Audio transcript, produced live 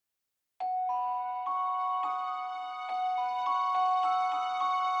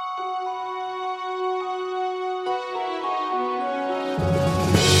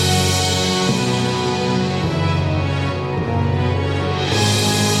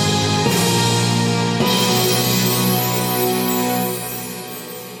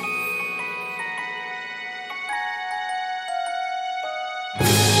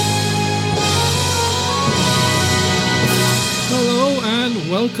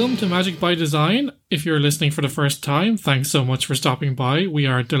Welcome to Magic by Design. If you're listening for the first time, thanks so much for stopping by. We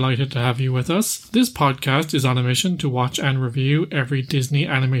are delighted to have you with us. This podcast is on a mission to watch and review every Disney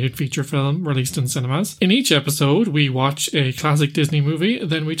animated feature film released in cinemas. In each episode, we watch a classic Disney movie,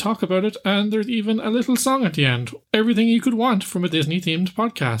 then we talk about it, and there's even a little song at the end. Everything you could want from a Disney-themed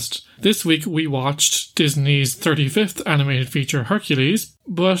podcast. This week, we watched Disney's 35th animated feature, Hercules.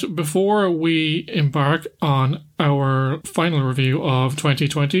 But before we embark on our final review of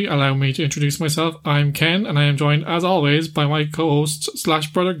 2020, allow me to introduce myself. I'm Ken, and I am joined, as always, by my co-host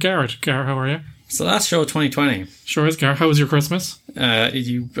 / brother, Garrett. Garrett, how are you? So last show of 2020. Sure is, Garrett. How was your Christmas?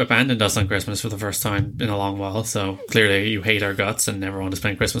 You abandoned us on Christmas for the first time in a long while, so clearly you hate our guts and never want to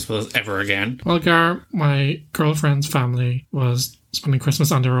spend Christmas with us ever again. Well, Garrett, my girlfriend's family was spending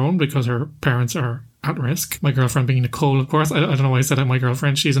Christmas on their own because her parents are at risk. My girlfriend being Nicole, of course. I don't know why I said that, my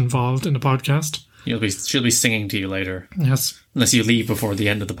girlfriend. She's involved in the podcast. She'll be singing to you later. Yes. Unless you leave before the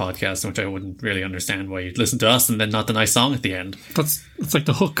end of the podcast, which I wouldn't really understand why you'd listen to us and then not the nice song at the end. It's like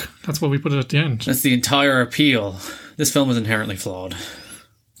the hook. That's why we put it at the end. That's the entire appeal. This film is inherently flawed.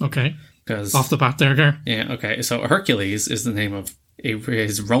 Okay. Because off the bat there, Gar. Yeah, okay. So Hercules is the name of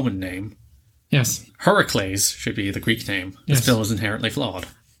his Roman name. Yes. Heracles should be the Greek name. Yes. This film is inherently flawed.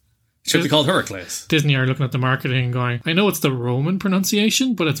 It should be called Heracles. Disney are looking at the marketing and going, I know it's the Roman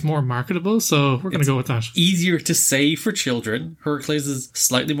pronunciation, but it's more marketable, so we're going to go with that. Easier to say for children. Heracles is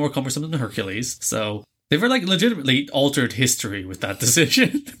slightly more cumbersome than Hercules, so they've legitimately altered history with that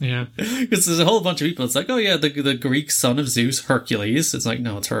decision. Yeah. Because there's a whole bunch of people, it's like, oh yeah, the Greek son of Zeus, Hercules. It's like,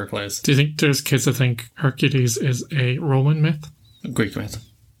 no, it's Heracles. Do you think there's kids that think Hercules is a Roman myth? A Greek myth.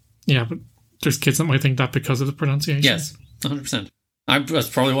 Yeah, but there's kids that might think that because of the pronunciation. Yes, 100%. That's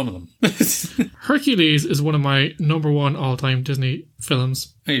probably one of them. Hercules is one of my number one all-time Disney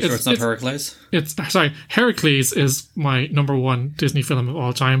films. Are you sure it's not Heracles? Heracles is my number one Disney film of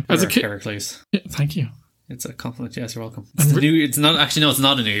all time. As a kid, Heracles. Yeah, thank you. It's a compliment. Yes, you're welcome. It's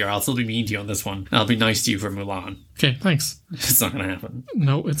not a New Year. I'll still be mean to you on this one. I'll be nice to you for Mulan. Okay, thanks. It's not going to happen.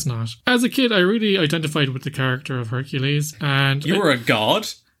 No, it's not. As a kid, I really identified with the character of Hercules, and you were a god.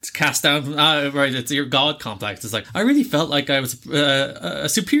 It's cast down from right, it's your god complex. It's like I really felt like I was a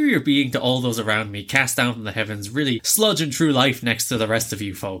superior being to all those around me, cast down from the heavens, really sludging through life next to the rest of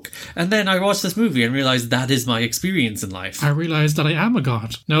you folk. And then I watched this movie and realised that is my experience in life. I realised that I am a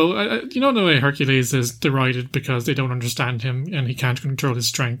god. No, you know the way Hercules is derided because they don't understand him and he can't control his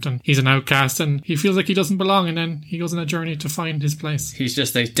strength and he's an outcast and he feels like he doesn't belong, and then he goes on a journey to find his place. He's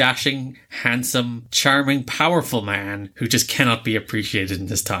just a dashing, handsome, charming, powerful man who just cannot be appreciated in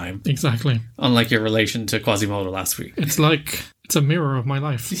this time. Exactly. Unlike your relation to Quasimodo last week. It's a mirror of my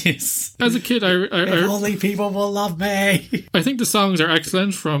life. Yes. As a kid, if only people will love me. I think the songs are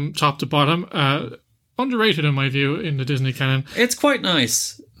excellent from top to bottom. Underrated in my view in the Disney canon. It's quite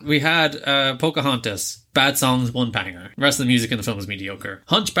nice. We had Pocahontas. Bad songs, one banger. The rest of the music in the film is mediocre.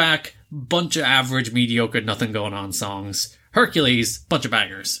 Hunchback, bunch of average, mediocre, nothing going on songs. Hercules, bunch of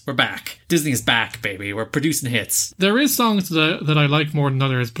bangers. We're back. Disney is back, baby. We're producing hits. There is songs that I like more than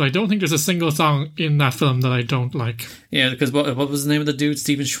others, but I don't think there's a single song in that film that I don't like. Yeah, because what was the name of the dude?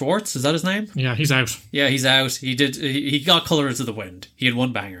 Steven Schwartz? Is that his name? Yeah, he's out. Yeah, he's out. He got Colours of the Wind. He had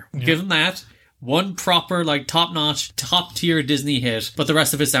one banger. Yeah. Give him that. One proper, top-notch, top-tier Disney hit, but the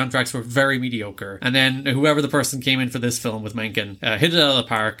rest of his soundtracks were very mediocre. And then whoever the person came in for this film with Menken hit it out of the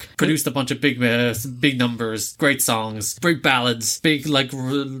park, produced a bunch of big numbers, great songs, great ballads, big,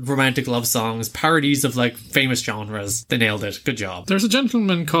 romantic love songs, parodies of, famous genres. They nailed it. Good job. There's a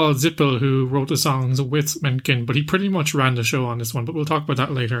gentleman called Zippel who wrote the songs with Menken, but he pretty much ran the show on this one, but we'll talk about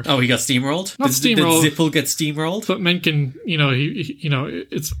that later. Oh, he got steamrolled? Steamrolled. Did Zippel get steamrolled? But Menken,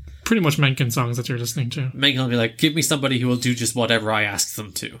 it's pretty much Menken songs that you're listening to. Menken will be like, give me somebody who will do just whatever I ask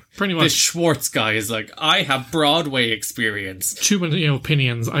them to. Pretty much. This Schwartz guy is like, I have Broadway experience. Too many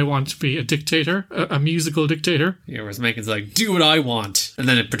opinions. I want to be a dictator, a musical dictator. Yeah, whereas Menken's like, do what I want. And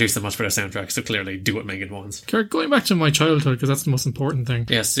then it produced so much for their soundtrack, so clearly do what Menken wants. Going back to my childhood, because that's the most important thing.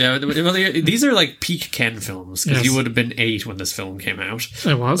 Yes, yeah. Well, these are peak Ken films, because yes. You would have been 8 when this film came out.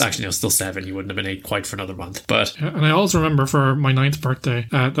 I was. Actually, no, still 7. You wouldn't have been 8 quite for another month. But and I also remember for my 9th birthday,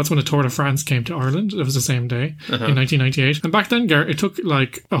 that's when the Tour de France came to Ireland. It was the same day in 1998. And back then, Garrett, it took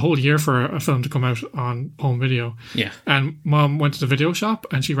a whole year for a film to come out on home video. Yeah. And Mom went to the video shop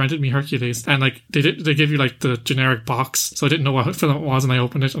and she rented me Hercules. And they give you the generic box, so I didn't know what film it was. And and I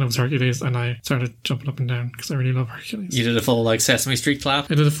opened it and it was Hercules, and I started jumping up and down because I really love Hercules. You did a full like Sesame Street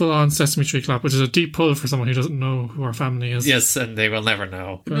clap? I did a full-on Sesame Street clap, which is a deep pull for someone who doesn't know who our family is. Yes, and they will never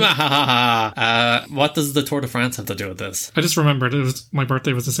know. What does the Tour de France have to do with this? I just remembered my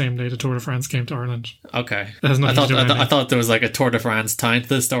birthday was the same day the Tour de France came to Ireland. Okay. It has nothing to do with anything. I thought there was like a Tour de France tie to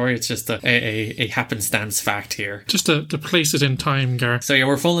the story. It's just a happenstance fact here. Just to place it in time, Gareth. So yeah,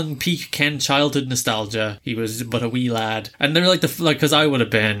 we're full in peak Ken childhood nostalgia. He was but a wee lad, and they're like because I would have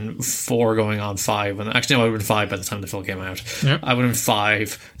been 4 going on 5, and actually no, I would have been 5 by the time the film came out. Yep. I would have been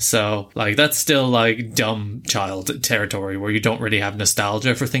 5, so like that's still like dumb child territory where you don't really have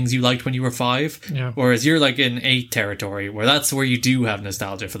nostalgia for things you liked when you were 5. Yeah. Whereas you're like in 8 territory where that's where you do have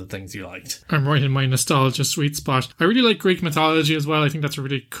nostalgia for the things you liked. I'm right in my nostalgia sweet spot. I really like Greek mythology as well. I think that's a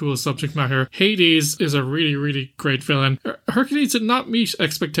really cool subject matter. Hades is a really, really great villain. Hercules did not meet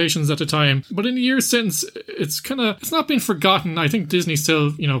expectations at the time, but in the years since, it's not been forgotten. I think Disney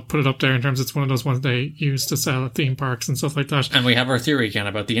still, put it up there in terms of it's one of those ones they use to sell at theme parks and stuff like that. And we have our theory again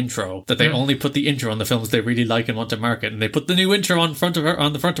about the intro, that they only put the intro on the films they really like and want to market, and they put the new intro on the front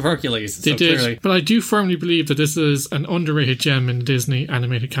of Hercules. They did, clearly. But I do firmly believe that this is an underrated gem in the Disney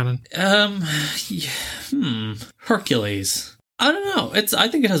animated canon. Hercules. I don't know. I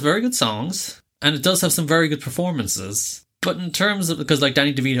think it has very good songs, and it does have some very good performances. But in terms of, because like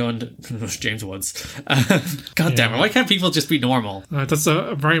Danny DeVito and James Woods, God damn it, why can't people just be normal? That's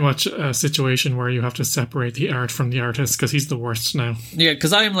very much a situation where you have to separate the art from the artist, because he's the worst now. Yeah,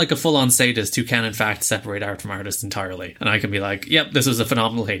 because I am like a full-on sadist who can in fact separate art from artist entirely. And I can be like, yep, this was a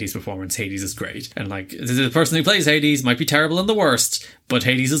phenomenal Hades performance, Hades is great. And like, the person who plays Hades might be terrible and the worst, but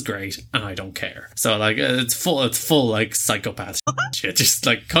Hades is great, and I don't care. So like, it's full like psychopath shit. Just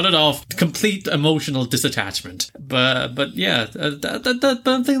like, cut it off, complete emotional disattachment. But yeah, but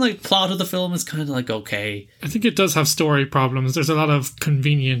I'm thinking like plot of the film is kind of like okay. I think it does have story problems. There's a lot of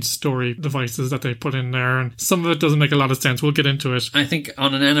convenient story devices that they put in there, and some of it doesn't make a lot of sense. We'll get into it. I think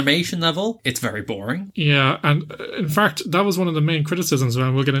on an animation level, it's very boring. Yeah, and in fact, that was one of the main criticisms,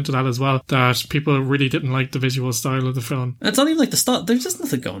 and we'll get into that as well, that people really didn't like the visual style of the film. And it's not even like the stuff. There's just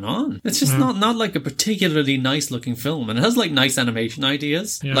nothing going on. It's just not like a particularly nice looking film, and it has like nice animation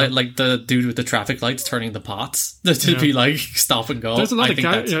ideas, like the dude with the traffic lights turning the pots to be like stop and go. There's a lot I think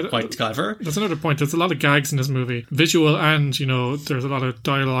that's quite clever. That's another point. There's a lot of gags in this movie, visual, and there's a lot of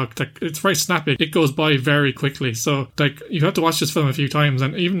dialogue. It's very snappy. It goes by very quickly. So like you have to watch this film a few times,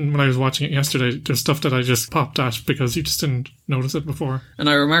 and even when I was watching it yesterday, there's stuff that I just popped at because you just didn't notice it before. And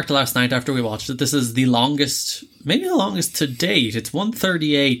I remarked last night after we watched it, this is the longest, maybe the longest to date. It's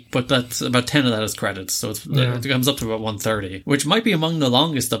 138, but that's about 10 of that is credits, so it comes up to about 130, which might be among the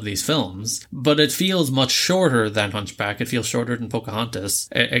longest of these films, but it feels much shorter than Hunchback. It feels shorter than Pocahontas.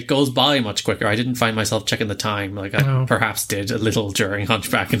 It goes by much quicker. I didn't find myself checking the time like I perhaps did a little during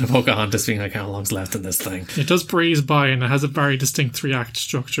Hunchback and Pocahontas, being like, how long's left in this thing? It does breeze by, and it has a very distinct 3-act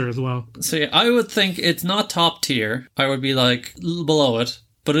structure as well. So yeah, I would think it's not top tier. I would be like below it.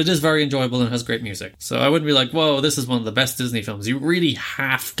 But it is very enjoyable and has great music. So I wouldn't be like, whoa, this is one of the best Disney films. You really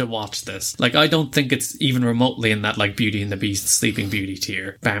have to watch this. Like, I don't think it's even remotely in that, like, Beauty and the Beast, Sleeping Beauty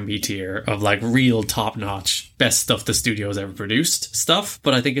tier, Bambi tier of, like, real top-notch, best stuff the studio's ever produced stuff.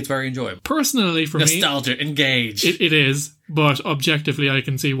 But I think it's very enjoyable. Personally, for Nostalgia, engage. It is. But objectively, I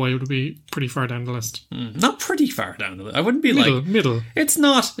can see why it would be pretty far down the list. Not pretty far down the list. I wouldn't be middle. It's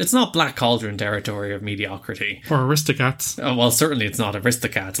not Black Cauldron territory of mediocrity. Or Aristocats. Well, certainly it's not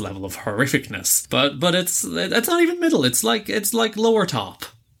Aristocats level of horrificness. But it's not even middle. It's like lower top.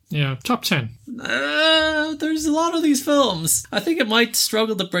 Yeah, top 10. There's a lot of these films. I think it might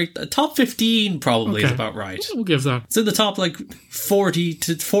struggle to break top 15. Probably is about right. We'll give that. It's in the top like 40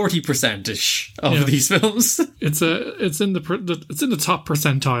 to 40% ish of these films. It's in the top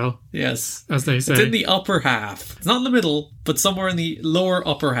percentile. Yes, as they say. It's in the upper half. It's not in the middle, but somewhere in the lower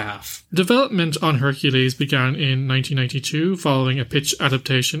upper half. Development on Hercules began in 1992 following a pitch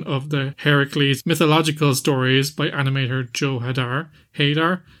adaptation of the Heracles mythological stories by animator Joe Haidar,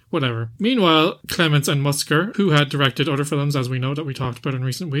 whatever. Meanwhile, Clements and Musker, who had directed other films, as we know, that we talked about in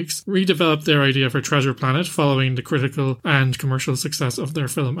recent weeks, redeveloped their idea for Treasure Planet following the critical and commercial success of their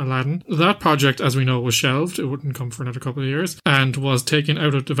film Aladdin. That project, as we know, was shelved. It wouldn't come for another couple of years, and was taken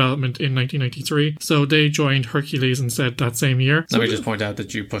out of development in 1993. So they joined Hercules instead that same year. Let me just point out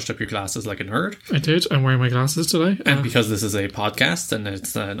that you pushed up your glasses like a nerd. I did. I'm wearing my glasses today. And because this is a podcast and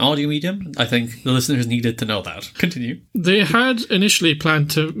it's an audio medium, I think the listeners needed to know that. Continue. They had initially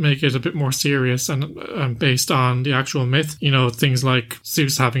planned to make it a bit more serious and based on the actual myth. You know, things like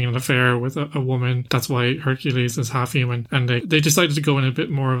Zeus having an affair with a woman. That's why Hercules is half human. And they decided to go in a bit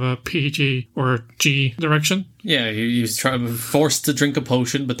more of a PG or G direction. Yeah, he was forced to drink a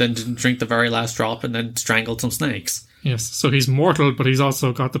potion, but then didn't drink the very last drop and then strangled some snakes. Yes, so he's mortal, but he's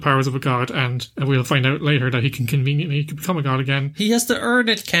also got the powers of a god, and we'll find out later that he can conveniently become a god again. He has to earn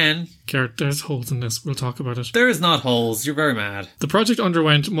it, Ken. Garrett, there's holes in this. We'll talk about it. There is not holes. You're very mad. The project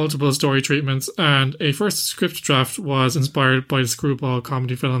underwent multiple story treatments, and a first script draft was inspired by the screwball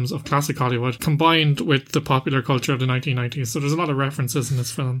comedy films of classic Hollywood, combined with the popular culture of the 1990s. So there's a lot of references in this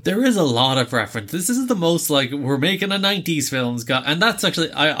film. There is a lot of reference. This is the most, like, we're making a 90s films, and that's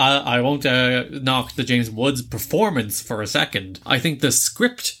actually, I won't knock the James Woods performance for a second. I think the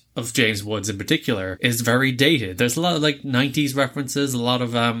script of James Woods in particular is very dated. There's a lot of like 90s references, a lot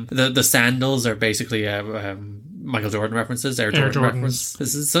of the sandals are basically Michael Jordan references, Air Jordan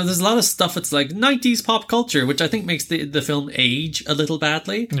references. So there's a lot of stuff that's like 90s pop culture, which I think makes the film age a little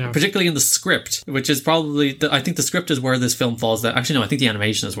badly, particularly in the script, which is probably, I think the script is where this film falls down. Actually, no, I think the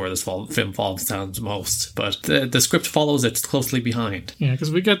animation is where this film falls down most, but the script follows it closely behind. Yeah,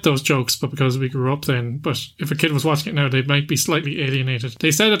 because we get those jokes, but because we grew up then, but if a kid was watching it now, they might be slightly alienated.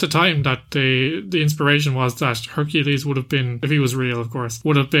 They said at the time that the inspiration was that Hercules would have been, if he was real, of course,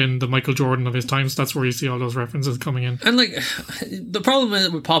 would have been the Michael Jordan of his time, so that's where you see all those references coming in. And like, the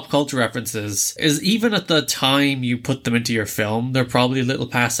problem with pop culture references is even at the time you put them into your film, they're probably a little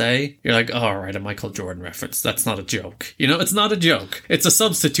passé. You're like, oh, right, a Michael Jordan reference. That's not a joke. You know, it's not a joke. It's a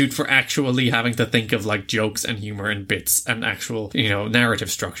substitute for actually having to think of like jokes and humor and bits and actual, you know,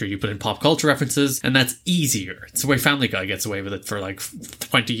 narrative structure. You put in pop culture references and that's easier. It's the way Family Guy gets away with it for like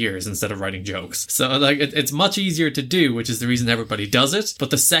 20 years instead of writing jokes. So like, it's much easier to do, which is the reason everybody does it.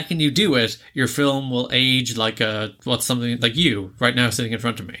 But the second you do it, your film will age like what's something like you right now sitting in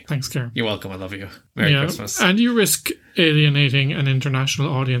front of me. Thanks, Karen. You're welcome. I love you. Merry Christmas. And you risk alienating an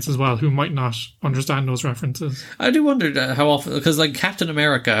international audience as well who might not understand those references. I do wonder how often, because like Captain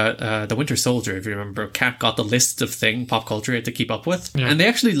America, the Winter Soldier, if you remember, Cap got the list of pop culture he had to keep up with, and they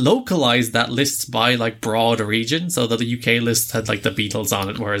actually localized that list by like broad region, so that the UK list had like the Beatles on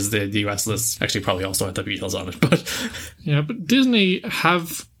it, whereas the US list actually probably also had the Beatles on it. But Disney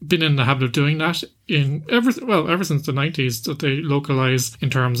have been in the habit of doing that ever since the 90s, that they localize in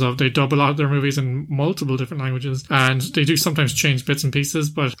terms of they dub a lot of their movies in multiple different languages, and they do sometimes change bits and pieces,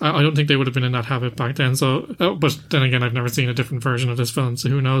 but I don't think they would have been in that habit back then. So, but then again, I've never seen a different version of this film, so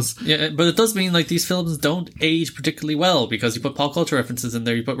who knows? Yeah, but it does mean like these films don't age particularly well, because you put pop culture references in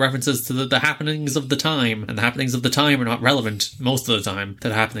there, you put references to the happenings of the time, and the happenings of the time are not relevant most of the time to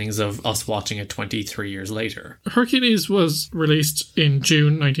the happenings of us watching it 23 years later. Hercules was released in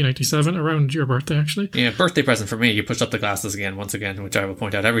June 1997, around your birthday actually. Yeah, birthday present for me. You pushed up the glasses again, once again, which I will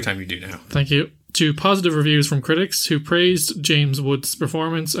point out every time you do now. Thank you. To positive reviews from critics who praised James Woods'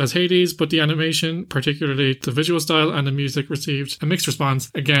 performance as Hades, but the animation, particularly the visual style and the music, received a mixed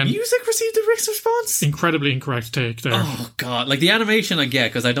response. Again, music received a mixed response? Incredibly incorrect take there. Oh god, like the animation I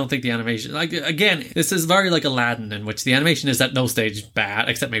get, because I don't think the animation, like, again, this is very like Aladdin, in which the animation is at no stage bad,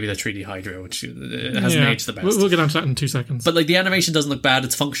 except maybe the 3D Hydra, which hasn't aged the best. We'll get onto that in 2 seconds. But like the animation doesn't look bad,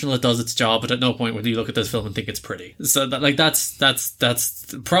 it's functional, it does its job, but at no point would you look at this film and think it's pretty. So that, like, that's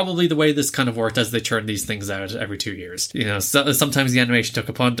probably the way this kind of worked as they churn these things out every 2 years. You know, so, sometimes the animation took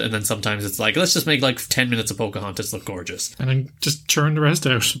a punt, and then sometimes it's like, let's just make like 10 minutes of Pocahontas look gorgeous. And then just churn the rest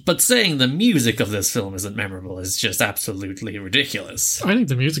out. But saying the music of this film isn't memorable is just absolutely ridiculous. I think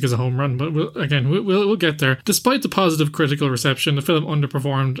the music is a home run, but we'll get there. Despite the positive critical reception, the film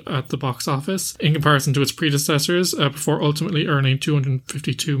underperformed at the box office in comparison to its predecessors, before ultimately earning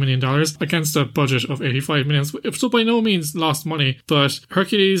 $252 million against a budget of $85 million. So by no means lost money, but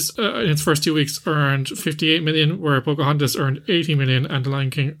Hercules in its first 2 weeks earned $58 million, where Pocahontas earned $80 million and The Lion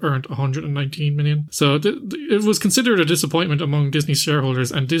King earned $119 million. So it was considered a disappointment among Disney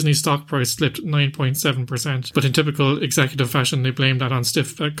shareholders, and Disney's stock price slipped 9.7%. But in typical executive fashion, they blamed that on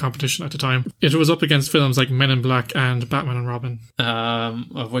stiff competition at the time. It was up against films like Men in Black and Batman and Robin.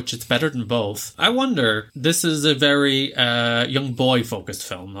 Of which it's better than both. I wonder, this is a very young boy focused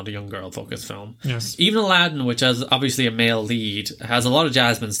film, not a young girl focused film. Yes. Even Aladdin, which has obviously a male lead, has a lot of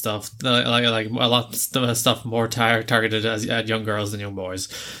Jasmine stuff. Like like a lot of stuff more targeted at young girls than young boys.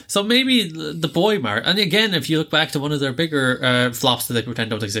 So maybe the boy mark. And again, if you look back to one of their bigger flops that they pretend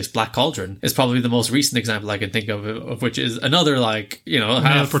don't exist, Black Cauldron is probably the most recent example I can think of which is another like, you know,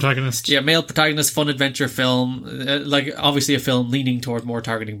 male protagonist. Yeah, male protagonist, fun adventure film, like obviously a film leaning toward more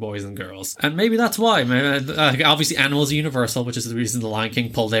targeting boys and girls. And maybe that's why. Obviously Animals Universal, which is the reason The Lion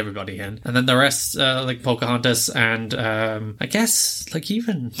King pulled everybody in. And then the rest, like Pocahontas and I guess like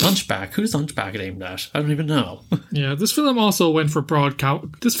even Hunchback. Who's Hunchback aimed at? I don't even know. Yeah, this film also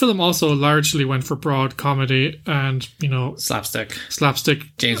largely went for broad comedy and, you know, slapstick.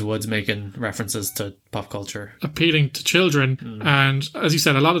 James Woods making references to pop culture, appealing to children. And as you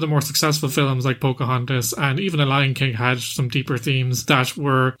said, a lot of the more successful films like Pocahontas and even The Lion King had some deeper themes that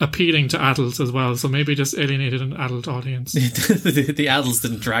were appealing to adults as well. So maybe just alienated an adult audience. The adults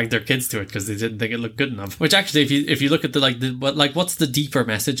didn't drag their kids to it because they didn't think it looked good enough. Which actually, if you look at what's the deeper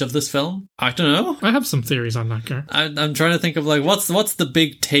message of this film? I don't know. I have some theories on that, Gar. I'm trying to think of like what's the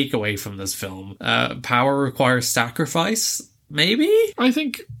big takeaway from this film? Power requires sacrifice. Maybe? I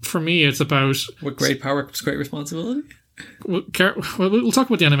think for me it's about... With great power comes great responsibility? We'll talk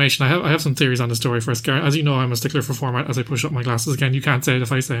about the animation. I have some theories on the story first, Garrett. As you know, I'm a stickler for format as I push up my glasses again. You can't say it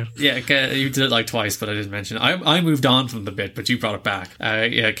if I say it. Yeah, you did it like twice, but I didn't mention it. I moved on from the bit, but you brought it back.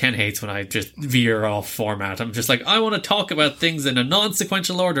 Yeah, Ken hates when I just veer off format. I'm just like, I want to talk about things in a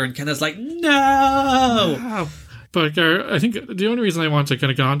non-sequential order, and Ken is like, no! But I think the only reason I want to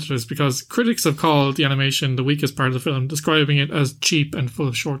kind of get onto this is because critics have called the animation the weakest part of the film, describing it as cheap and full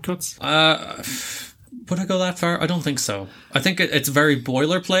of shortcuts. Would I go that far? I don't think so. I think it's very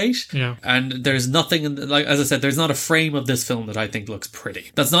boilerplate. Yeah. And there's nothing like, as I said, there's not a frame of this film that I think looks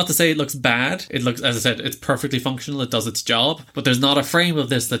pretty. That's not to say it looks bad. It looks, as I said, it's perfectly functional. It does its job. But there's not a frame of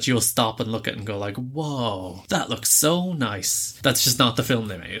this that you'll stop and look at and go like, whoa, that looks so nice. That's just not the film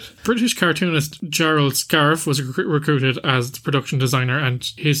they made. British cartoonist Gerald Scarfe was recruited as the production designer, and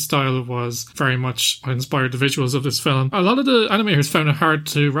his style was very much what inspired the visuals of this film. A lot of the animators found it hard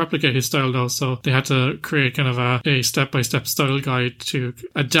to replicate his style though, so they had to create kind of a step-by-step style guide to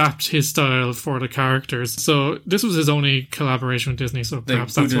adapt his style for the characters. So this was his only collaboration with Disney, so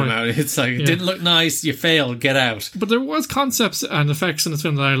perhaps that's why. Him out. It's like, it didn't look nice, you failed, get out. But there was concepts and effects in this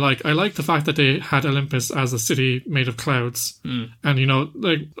film that I like. I like the fact that they had Olympus as a city made of clouds. And, you know,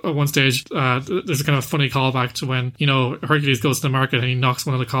 like at one stage, there's a kind of funny callback to when, you know, Hercules goes to the market and he knocks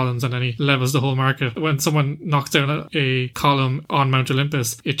one of the columns and then he levels the whole market. When someone knocks down a column on Mount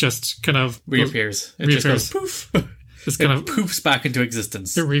Olympus, it just kind of reappears. It just goes poof. It's kind of poofs back into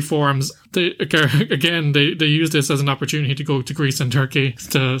existence. It reforms. They use this as an opportunity to go to Greece and Turkey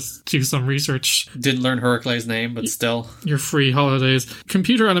to do some research. Didn't learn Heracles' name, but still. Your free holidays.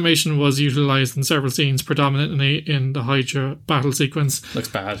 Computer animation was utilised in several scenes, predominantly in the Hydra battle sequence. Looks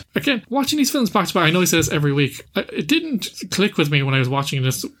bad. Again, watching these films back to back, I know I say this every week, it didn't click with me when I was watching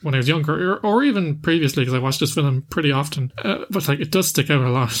this when I was younger, or even previously, because I watched this film pretty often. But like, it does stick out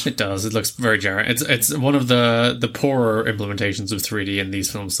a lot. It does. It looks very jarring. It's one of the poorer implementations of 3D in these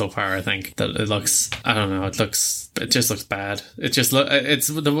films so far. I think that it looks, I don't know, it just looks bad. It's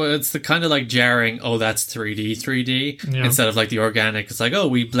the kind of like jarring, oh, that's 3D yeah. Instead of like the organic. It's like, oh,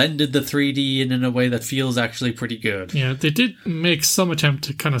 we blended the 3D in a way that feels actually pretty good. Yeah, they did make some attempt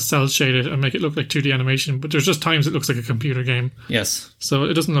to kind of cel shade it and make it look like 2D animation, but there's just times it looks like a computer game. Yes. So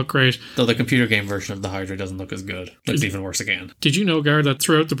it doesn't look great. Though the computer game version of the Hydra doesn't look as good. Looks even worse again. Did you know, Gar, that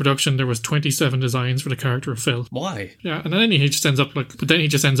throughout the production there was 27 designs for the character of Phil? Why? Yeah, and then he just ends up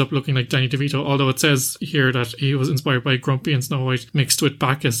looking like Danny DeVito, although it says here that he was inspired by Grumpy and Snow White mixed with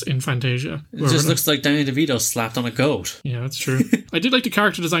Bacchus in Fantasia. It just looks like Danny DeVito slapped on a goat. Yeah, that's true. I did like the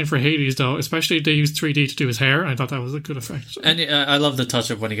character design for Hades though, especially they used 3D to do his hair. I thought that was a good effect. And I love the touch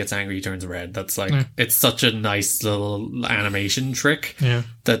of when he gets angry he turns red. That's like, It's such a nice little animation trick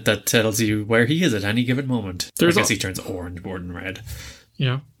that tells you where he is at any given moment. I guess he turns orange more than red.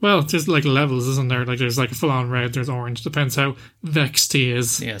 Yeah. Well, there's like levels, isn't there? Like there's like a full-on red, there's orange. Depends how vexed he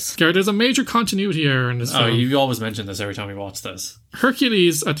is. Yes. Garrett, there's a major continuity error in this film. Oh, you always mention this every time we watch this.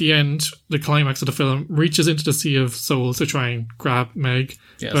 Hercules, at the end, the climax of the film, reaches into the Sea of Souls to try and grab Meg.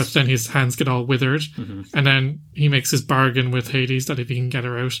 Yes. But then his hands get all withered. Mm-hmm. And then he makes his bargain with Hades that if he can get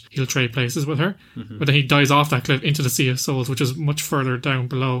her out, he'll trade places with her. Mm-hmm. But then he dies off that cliff into the Sea of Souls, which is much further down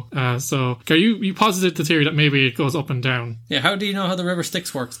below. So, you posited the theory that maybe it goes up and down. Yeah, how do you know how the River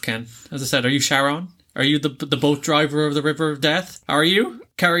Styx works, Ken? As I said, are you Charon? Are you the boat driver of the River of Death? Are you?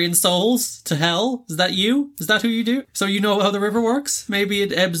 carrying souls to hell? Is that you? Is that who you do? So you know how the river works? Maybe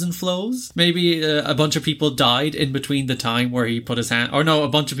it ebbs and flows? Maybe a bunch of people died in between the time where he put his hand... Or no, a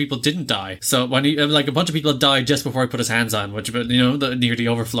bunch of people didn't die. So when he... Like, a bunch of people died just before he put his hands on, which, nearly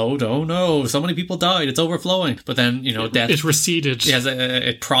overflowed. Oh no, so many people died. It's overflowing. But then, death... It receded. Yes,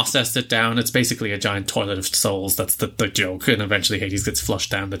 it processed it down. It's basically a giant toilet of souls. That's the joke. And eventually Hades gets flushed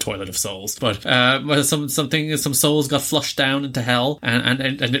down the toilet of souls. But some souls got flushed down into hell,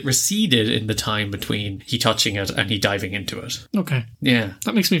 and it receded in the time between he touching it and he diving into it. Okay. Yeah.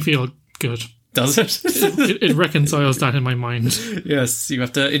 That makes me feel good. Does it? it reconciles that in my mind. Yes, you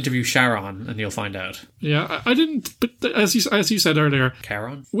have to interview Charon and you'll find out. Yeah, I didn't, but as you said earlier,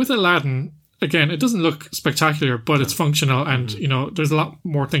 Charon? With Aladdin, again, it doesn't look spectacular, but it's functional, and there's a lot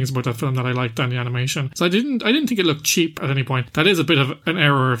more things about that film that I liked than the animation. So I didn't think it looked cheap at any point. That is a bit of an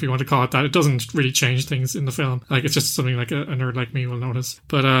error, if you want to call it that. It doesn't really change things in the film. Like, it's just something like a nerd like me will notice.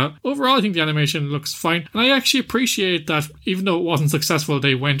 But overall, I think the animation looks fine, and I actually appreciate that even though it wasn't successful,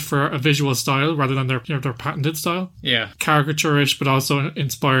 they went for a visual style rather than their patented style. Yeah, caricaturish, but also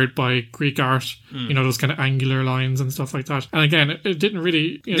inspired by Greek art. Those kind of angular lines and stuff like that. And again, it didn't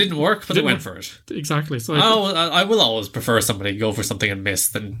really... It didn't work, but they went for it. Exactly. So I will always prefer somebody go for something and miss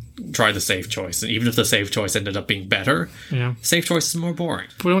than try the safe choice. And even if the safe choice ended up being better, safe choice is more boring.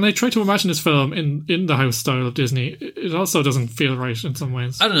 But when I try to imagine this film in the house style of Disney, it also doesn't feel right in some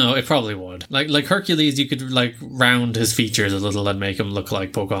ways. I don't know, it probably would. Like Hercules, you could round his features a little and make him look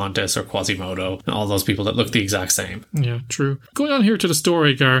like Pocahontas or Quasimodo and all those people that look the exact same. Yeah, true. Going on here to the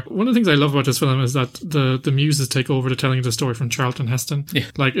story, Gar, one of the things I love about this film is that the muses take over the telling of the story from Charlton Heston. Yeah.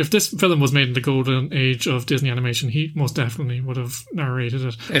 Like, if this film was made in the golden age of Disney animation, he most definitely would have narrated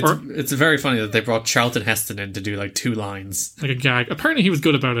it. It's very funny that they brought Charlton Heston in to do 2 lines. Like a gag. Apparently he was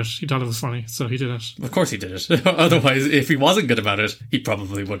good about it. He thought it was funny, so he did it. Of course he did it. Otherwise, if he wasn't good about it, he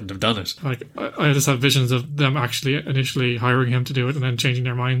probably wouldn't have done it. Like, I just have visions of them actually initially hiring him to do it and then changing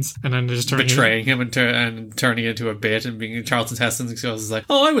their minds and then they just betraying him and turning it into a bit and being Charlton Heston goes like,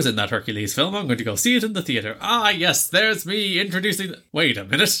 oh, I was in that Hercules film. I'm going to go see it in the theatre. Ah, yes, there's me introducing... Wait a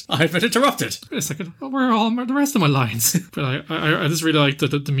minute. I've been interrupted. Wait a second. Where are all the rest of my lines? But I just really like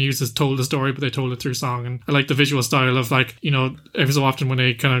that the muses told the story, but they told it through song. And I like the visual style of every so often when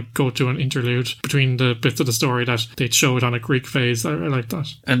they kind of go to an interlude between the bits of the story that they'd show it on a Greek phase. I like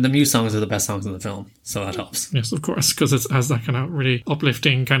that. And the muse songs are the best songs in the film, so that helps. Yes, of course, because it has that kind of really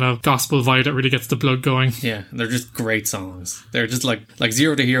uplifting kind of gospel vibe that really gets the blood going. Yeah, and they're just great songs. They're just like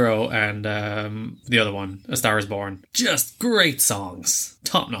Zero to Hero and the other one, A Star Is Born. Just great songs.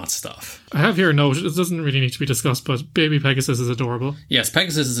 Top-notch stuff. I have here a note. It doesn't really need to be discussed, but baby Pegasus is adorable. Yes,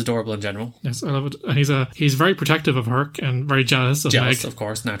 Pegasus is adorable in general. Yes, I love it. And he's very protective of Herc and very jealous of Meg. Of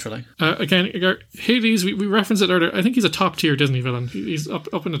course, naturally. Again, Hades, we referenced it earlier. I think he's a top-tier Disney villain. He's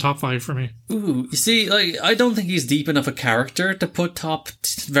up in the top 5 for me. Ooh, you see, I don't think he's deep enough a character to put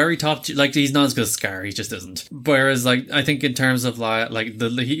very top... He's not as good as Scar. He just isn't. Whereas, I think in terms of,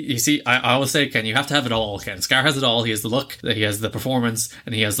 you see, I always say, Ken, you have to have it all, Ken. Scar has it all. He has the look, he has the performance,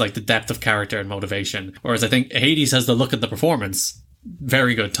 and he has the depth of character and motivation. Whereas I think Hades has the look and the performance.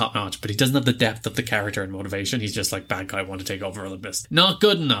 Very good, top notch, but he doesn't have the depth of the character and motivation. He's just bad guy, want to take over Olympus. Not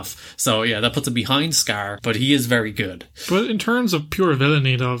good enough. So yeah, that puts him behind Scar, but he is very good. But in terms of pure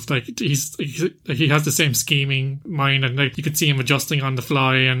villainy, though, he has the same scheming mind, and you could see him adjusting on the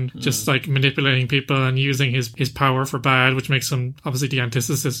fly and just manipulating people and using his power for bad, which makes him obviously the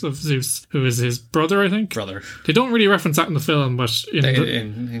antithesis of Zeus, who is his brother, I think. Brother. They don't really reference that in the film, but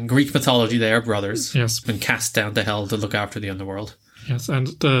in Greek mythology, they are brothers. Yes, been cast down to hell to look after the underworld. Yes, and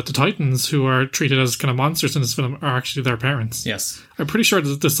the Titans, who are treated as kind of monsters in this film, are actually their parents. Yes. I'm pretty sure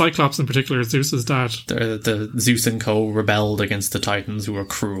the Cyclops in particular is Zeus's dad. The Zeus and co. rebelled against the Titans, who were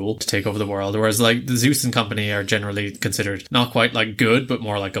cruel to take over the world, whereas the Zeus and company are generally considered not quite good, but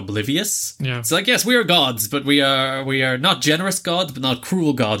more oblivious. Yeah. It's yes, we are gods, but we are not generous gods, but not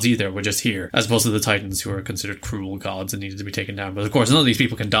cruel gods either. We're just here, as opposed to the Titans, who are considered cruel gods and needed to be taken down. But of course, none of these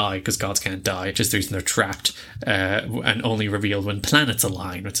people can die, because gods can't die. Just the reason they're trapped and only revealed when planets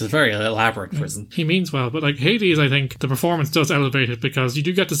align, which is a very elaborate prison. He means well, but Hades, I think the performance does elevate it, because you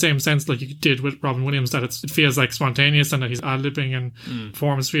do get the same sense like you did with Robin Williams, that it feels spontaneous and that he's ad-libbing, and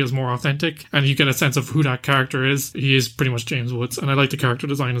performance feels more authentic, and you get a sense of who that character is. He is pretty much James Woods, and I like the character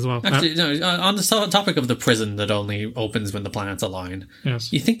design as well. Actually, on the topic of the prison that only opens when the planets align,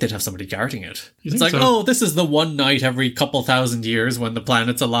 yes, you think they'd have somebody guarding it. It's so? This is the one night every couple thousand years when the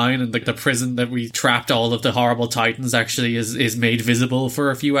planets align, and the prison that we trapped all of the horrible Titans actually is made visible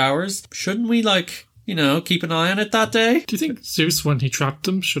for a few hours. Shouldn't we keep an eye on it that day. Do you think Zeus, when he trapped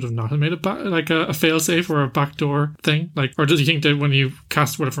them, should have not have made a failsafe or a backdoor thing? Or does he think that when you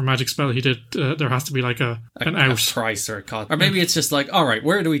cast whatever magic spell he did, there has to be an out? A price or a cost. Or maybe it's just all right,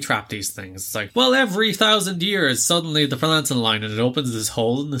 where do we trap these things? It's every 1,000 years, suddenly the planets align and it opens this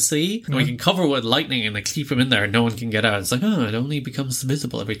hole in the sea, and we can cover with lightning and keep them in there and no one can get out. It's it only becomes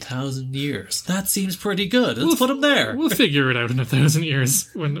visible every 1,000 years. That seems pretty good. Let's put them there. We'll figure it out in 1,000 years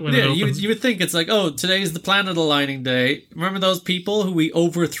when it opens. You would think it's today's the planet aligning day. Remember those people who we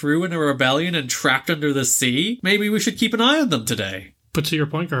overthrew in a rebellion and trapped under the sea? Maybe we should keep an eye on them today. But to your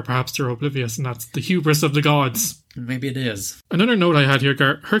point, Gar, perhaps they're oblivious, and that's the hubris of the gods. Maybe it is. Another note I had here,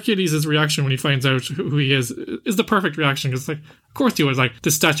 Gar, Hercules' reaction when he finds out who he is the perfect reaction, because of course he was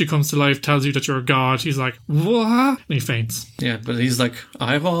this statue comes to life, tells you that you're a god. He's like, what? And he faints. Yeah, but he's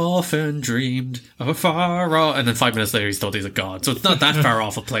I've often dreamed of a far off, and then 5 minutes later he's told he's a god. So it's not that far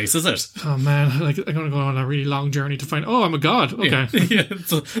off a place, is it? Oh man, I'm going to go on a really long journey to find, I'm a god. Okay. Yeah.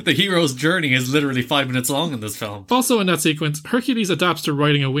 So the hero's journey is literally 5 minutes long in this film. Also in that sequence, Hercules adapts to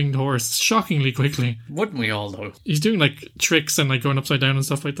riding a winged horse shockingly quickly. Wouldn't we all, though? He's doing tricks and going upside down and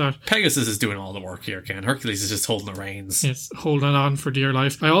stuff like that. Pegasus is doing all the work here, Ken. Hercules is just holding the reins. Yes, holding on for dear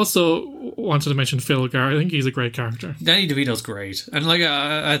life. I also wanted to mention Phil, Gar. I think he's a great character. Danny DeVito's great. And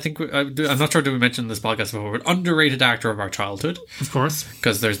I think, I'm not sure, did we mention this podcast before, but underrated actor of our childhood. Of course.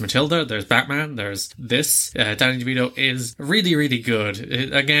 Because there's Matilda, there's Batman, there's this. Danny DeVito is really, really good.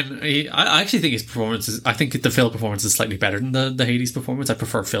 I actually think his performance I think the Phil performance is slightly better than the Hades performance. I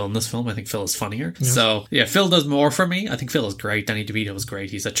prefer Phil in this film. I think Phil is funnier. Yeah. So, yeah, Phil does more for me. I think Phil is great. Danny DeVito is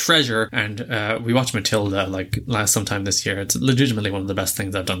great. He's a treasure. And we watched Matilda sometime this year. It's legitimately one of the best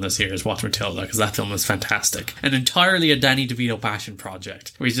things I've done this year is watch Matilda, because that film was fantastic. And entirely a Danny DeVito passion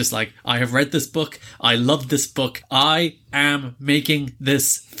project, where he's just I have read this book. I love this book. I am making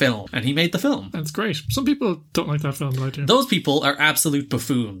this film. And he made the film. That's great. Some people don't like that film, but I do. Those people are absolute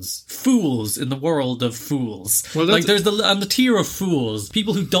buffoons. Fools in the world of fools. Well, there's on the tier of fools,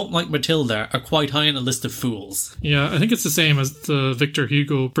 people who don't like Matilda are quite high on a list of fools. Yeah, I think it's the same as the Victor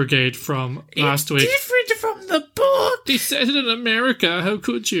Hugo Brigade from last week. Different from the book. They set it in America. How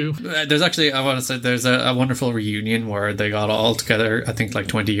could you? There's actually, I want to say, there's a wonderful reunion where they got all together, I think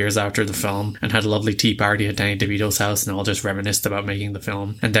 20 years after the film, and had a lovely tea party at Danny DeVito's house, and all just reminisced about making the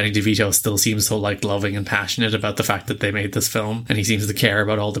film. And Danny DeVito still seems so loving and passionate about the fact that they made this film, and he seems to care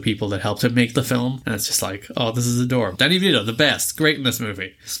about all the people that helped him make the film. And it's just this is adorable. Danny DeVito, the best, great in this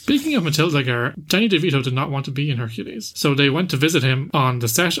movie. Speaking of Matilda, Gar, Danny DeVito did not want to be in Hercules, so they went to visit him on the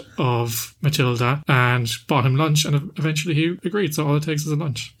set of Matilda and bought him lunch, and eventually he agreed. So all it takes is a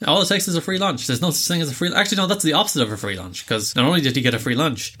lunch. All it takes is a free lunch. There's no such thing as a free. Actually, no, that's the opposite of a free lunch, because not only did he get a free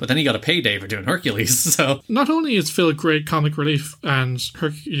lunch, but then he got a payday for doing Hercules. So not only is Phil great comic relief and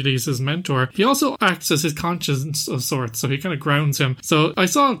Hercules' his mentor, he also acts as his conscience of sorts, so he kind of grounds him. So I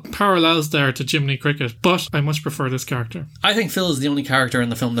saw parallels there to Jiminy Cricket, but I much prefer this character. I think Phil is the only character in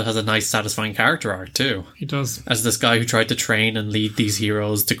the film that has a nice, satisfying character arc too. He does. As this guy who tried to train and lead these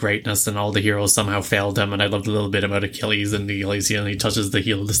heroes to greatness, and all the heroes somehow failed him. And I loved a little bit about Achilles, and he touches the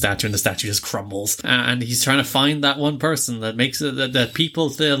heel of the statue and the statue just crumbles. And he's trying to find that one person that makes it that people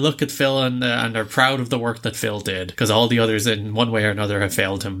look at Phil and are proud of the work that Phil did, because all the others in one way or another have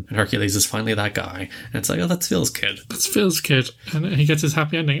failed him, and Hercules is finally that guy. And it's that's Phil's kid. That's Phil's kid, and he gets his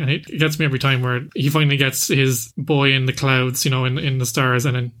happy ending. And it gets me every time where he finally gets his boy in the clouds, in the stars,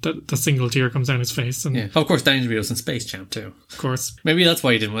 and then the single tear comes down his face. And yeah, of course, Danny DeVito's in Space Jam too. Of course, maybe that's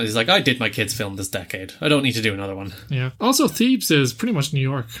why he didn't. He's I did my kid's film this decade. I don't need to do another one. Yeah. Also, Thebes is pretty much New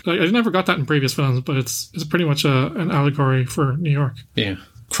York. I never got that in previous films, but it's pretty much an allegory for New York. Yeah,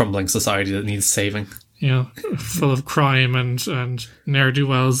 crumbling society that needs saving. Full of crime and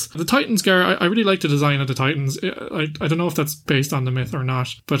ne'er-do-wells. The Titans, Gar, I really like the design of the Titans. I don't know if that's based on the myth or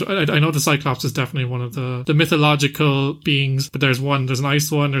not, but I know the Cyclops is definitely one of the mythological beings. But there's an ice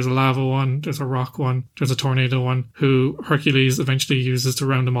one, there's a lava one, there's a rock one, there's a tornado one, who Hercules eventually uses to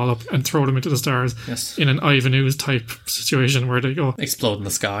round them all up and throw them into the stars. Yes. In an Ivan Ooze type situation where they go explode in the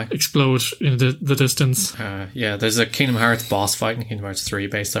sky. Explode in the distance. There's a Kingdom Hearts boss fight in Kingdom Hearts 3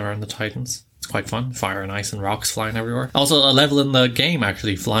 based around the Titans. It's quite fun. Fire and ice and rocks flying everywhere. Also, a level in the game,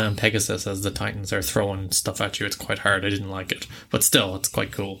 actually, fly on Pegasus as the Titans are throwing stuff at you. It's quite hard. I didn't like it. But still, it's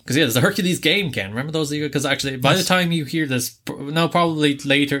quite cool. Because, there's a Hercules game, Ken. Remember those of you? Because actually, by the time you hear this, no, probably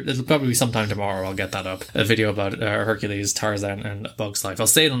later, it'll probably be sometime tomorrow, I'll get that up. A video about Hercules, Tarzan, and A Bug's Life. I'll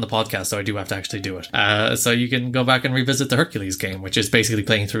say it on the podcast, so I do have to actually do it. So you can go back and revisit the Hercules game, which is basically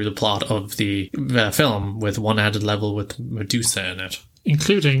playing through the plot of the film with one added level with Medusa in it.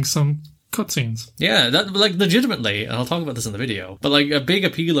 Including some cutscenes. Yeah, that, like, legitimately, and I'll talk about this in the video, but like a big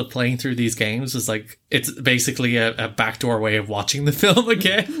appeal of playing through these games is like it's basically a backdoor way of watching the film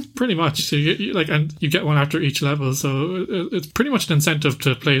again. Pretty much. So and you get one after each level, so it's pretty much an incentive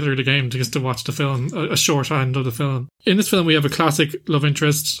to play through the game just to watch the film, a shorthand of the film. In this film, we have a classic love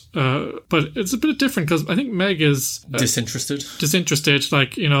interest, but it's a bit different because I think Meg is disinterested,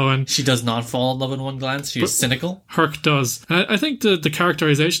 like, you know, and she does not fall in love in one glance. She's cynical. Herc does. And I think the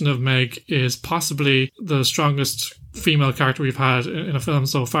characterization of Meg is possibly the strongest female character we've had in a film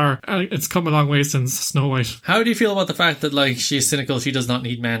so far. And it's come a long way since Snow White. How do you feel about the fact that, like, she's cynical, she does not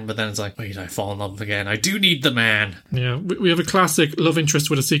need men, but then it's like, wait, I fall in love again. I do need the man. Yeah, we have a classic love interest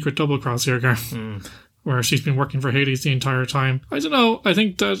with a secret double cross here, Garth. Where she's been working for Hades the entire time. I don't know. I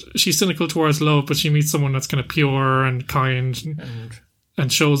think that she's cynical towards love, but she meets someone that's kind of pure and kind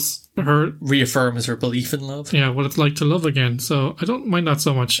and shows her... reaffirms her belief in love. Yeah, what it's like to love again. So I don't mind that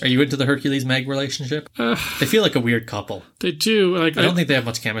so much. Are you into the Hercules-Meg relationship? They feel like a weird couple. They do. Like, I don't think they have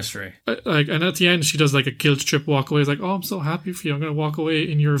much chemistry. And at the end, she does like a guilt trip walk away. It's like, oh, I'm so happy for you. I'm going to walk away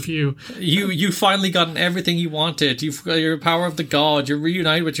in your view. You finally gotten everything you wanted. You've got your power of the god. You're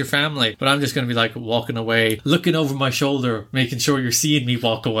reunited with your family. But I'm just going to be like walking away, looking over my shoulder, making sure you're seeing me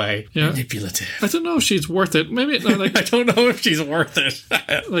walk away. Yeah. Manipulative. I don't know if she's worth it. Maybe like I don't know if she's worth it.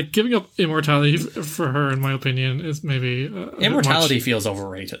 Like giving up immortality for her, in my opinion, is maybe immortality feels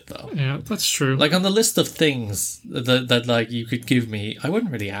overrated, though. Yeah, that's true. Like on the list of things that like you could give me, I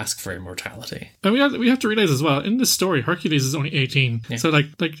wouldn't really ask for immortality. And we have to realize as well, in this story, Hercules is only 18. Yeah. So like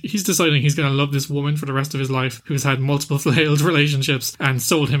he's deciding he's going to love this woman for the rest of his life who's had multiple failed relationships and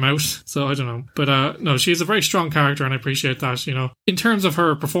sold him out. So I don't know. But no, she's a very strong character and I appreciate that, you know. In terms of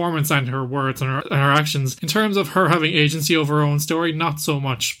her performance and her words and her actions, in terms of her having agency over her own story, not so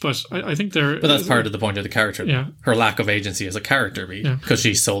much. But I think But that's part of the point of the character. Yeah. Her lack of agency as a character, because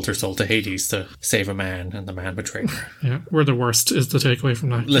she sold her soul to Hades to save a man, and the man betrayed her. Yeah, we're the worst is the takeaway from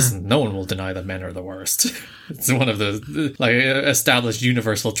that. Listen, no one will deny that men are the worst. It's one of the established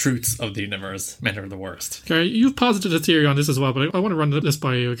universal truths of the universe. Men are the worst. Gary, you've posited a theory on this as well, but I want to run this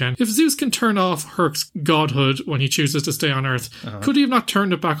by you again. If Zeus can turn off Herc's godhood when he chooses to stay on Earth, could he have not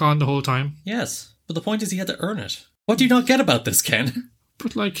turned it back on the whole time? Yes, but the point is he had to earn it. What do you not get about this, Ken?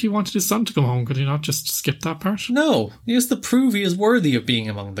 But, like, he wanted his son to come home. Could he not just skip that part? No. He has to prove he is worthy of being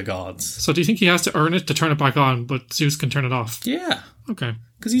among the gods. So do you think he has to earn it to turn it back on, but Zeus can turn it off? Yeah. Okay.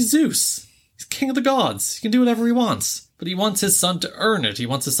 Because he's Zeus. He's king of the gods. He can do whatever he wants. But he wants his son to earn it. He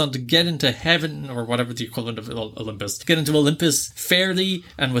wants his son to get into heaven, or whatever the equivalent of Olympus. To get into Olympus fairly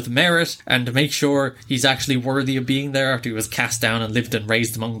and with merit, and to make sure he's actually worthy of being there after he was cast down and lived and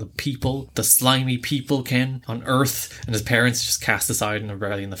raised among the people, the slimy people, Ken, on Earth, and his parents just cast aside in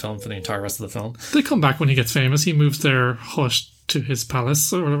rebellion the film for the entire rest of the film. They come back when he gets famous. He moves their hut to his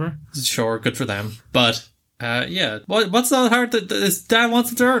palace or whatever. Sure, good for them. But, yeah. What's so hard that his dad wants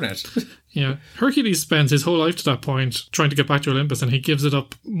him to earn it? Yeah. Hercules spends his whole life to that point trying to get back to Olympus, and he gives it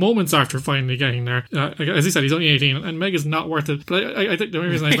up moments after finally getting there. As he said, he's only 18, and Meg is not worth it. But I think the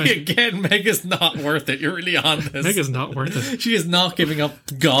only reason I mentioned... Again, Meg is not worth it. You're really on this. Meg is not worth it. She is not giving up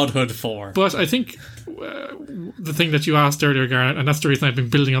godhood for. But I think the thing that you asked earlier, Garrett, and that's the reason I've been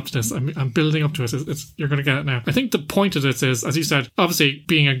building up to this. I'm building up to it. You're going to get it now. I think the point of this is, as you said, obviously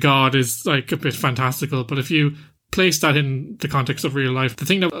being a god is like a bit fantastical, but if you place that in the context of real life, the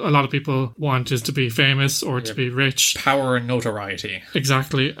thing that a lot of people want is to be famous or to be rich. Power and notoriety.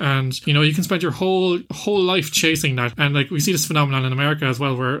 Exactly. And, you know, you can spend your whole life chasing that. And, like, we see this phenomenon in America as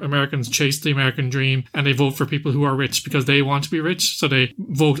well, where Americans chase the American dream and they vote for people who are rich because they want to be rich. So they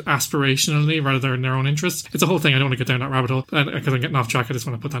vote aspirationally rather than their own interests. It's a whole thing. I don't want to get down that rabbit hole because I'm getting off track. I just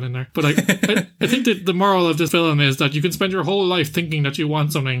want to put that in there. But I think that the moral of this film is that you can spend your whole life thinking that you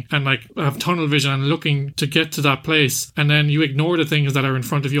want something and, like, have tunnel vision and looking to get to that place, and then you ignore the things that are in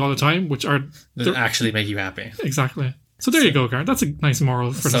front of you all the time, which are that actually make you happy. Exactly. So there you go, Gareth. That's a nice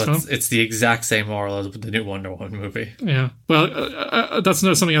moral for this film. It's the exact same moral as the new Wonder Woman movie. Yeah. Well, that's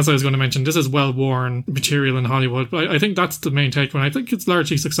something else I was going to mention. This is well-worn material in Hollywood, but I think that's the main take, and I think it's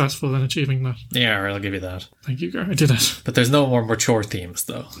largely successful in achieving that. Yeah, I'll give you that. Thank you, Gareth. I did it. But there's no more mature themes,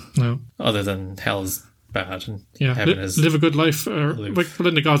 though. No. Other than hell's bad and heaven is live a good life. Like,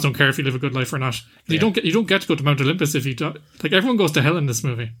 well, the gods don't care if you live a good life or not. You don't get to go to Mount Olympus if you do. Like, everyone goes to hell in this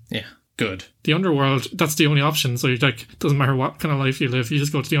movie. Yeah, good. The underworld, that's the only option. So it doesn't matter what kind of life you live, you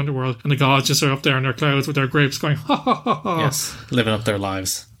just go to the underworld, and the gods just are up there in their clouds with their grapes going ha ha ha ha. Yes, living up their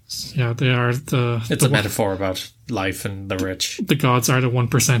lives. Yeah, they are It's a metaphor about life and the rich. The gods are the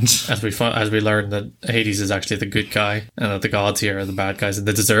 1%. As we learn that Hades is actually the good guy, and that the gods here are the bad guys, and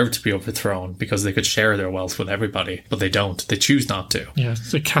they deserve to be overthrown because they could share their wealth with everybody, but they don't. They choose not to. Yeah,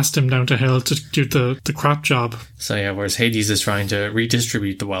 they cast him down to hell to do the crap job. So yeah, whereas Hades is trying to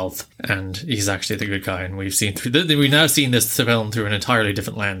redistribute the wealth, and he's actually the good guy, and we've now seen this film through an entirely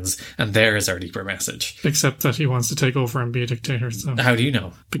different lens, and there is our deeper message. Except that he wants to take over and be a dictator. So how do you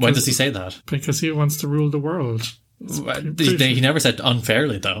know? When does he say that? Because he wants to rule the world. He never said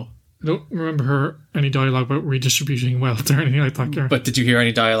unfairly, though. I don't remember any dialogue about redistributing wealth or anything like that, Gareth. But did you hear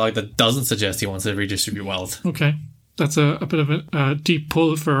any dialogue that doesn't suggest he wants to redistribute wealth? Okay. That's a bit of a deep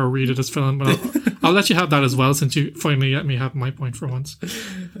pull for a read of this film, but I'll let you have that as well, since you finally let me have my point for once.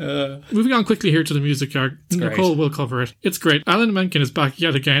 Moving on quickly here to the music, Nicole will cover it. It's great. Alan Menken is back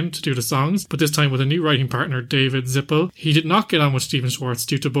yet again to do the songs, but this time with a new writing partner, David Zippel. He did not get on with Stephen Schwartz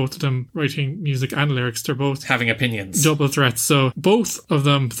due to both of them writing music and lyrics. They're both having opinions. Double threats. So both of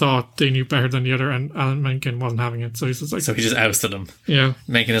them thought they knew better than the other, and Alan Menken wasn't having it. So he's just like... So he just ousted him. Yeah.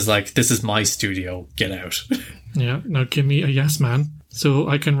 Menken is like, this is my studio. Get out. Yeah, now give me a yes man so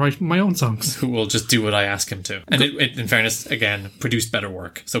I can write my own songs. Who will just do what I ask him to. And it, in fairness, again, produced better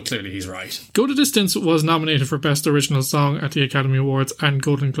work. So clearly he's right. Go the Distance was nominated for Best Original Song at the Academy Awards and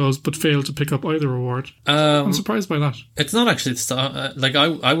Golden Globes, but failed to pick up either award. I'm surprised by that. It's not actually the song.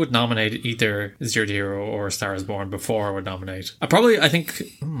 I would nominate either Zero to Hero or A Star Is Born before I would nominate. I think,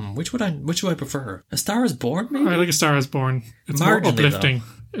 which do I prefer? A Star Is Born, maybe? I like A Star Is Born. It's more uplifting. Though.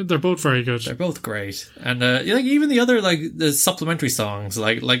 They're both very good. They're both great. And even the other the supplementary songs,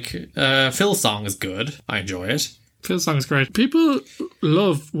 Phil's song is good. I enjoy it. Phil's song is great. People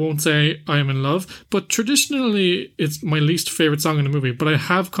won't say I am in love, but traditionally it's my least favourite song in the movie, but I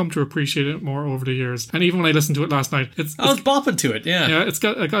have come to appreciate it more over the years. And even when I listened to it last night, I was bopping to it, yeah. Yeah,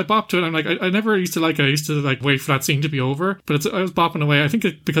 I got bopped to it. I'm like, I never used to like it. I used to wait for that scene to be over, but I was bopping away. I think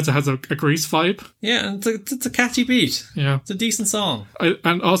because it has a Grease vibe. Yeah, and it's a catchy beat. Yeah. It's a decent song.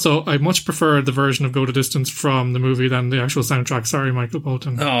 And also, I much prefer the version of Go the Distance from the movie than the actual soundtrack. Sorry, Michael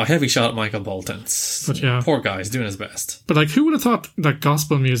Bolton. Oh, heavy shot at Michael Bolton. But yeah. Poor guy's doing his best. But who would have thought that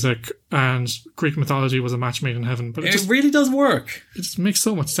gospel music and Greek mythology was a match made in heaven? But it really does work. It just makes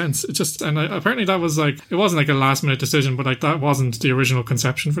so much sense. Apparently that was it wasn't a last minute decision, but that wasn't the original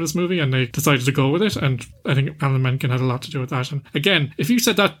conception for this movie, and they decided to go with it. And I think Alan Menken had a lot to do with that. And again, if you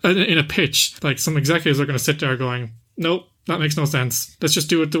said that in a pitch, some executives are going to sit there going, nope, that makes no sense. Let's just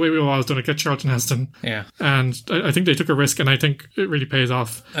do it the way we've always done it. Get Charlton Heston. Yeah. And I think they took a risk, and I think it really pays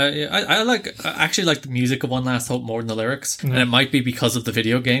off. I actually like the music of One Last Hope more than the lyrics. Yeah. And it might be because of the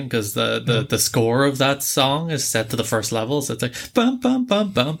video game, because the score of that song is set to the first level. So it's like bum bum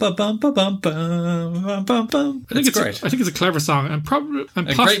bum bum bum bum bum bum bum bum bum. It's great. I think it's a clever song, and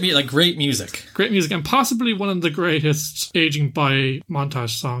probably great music. Great music, and possibly one of the greatest aging by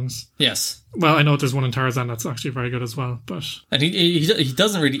montage songs. Yes. Well, I know there's one in Tarzan that's actually very good as well, but... And he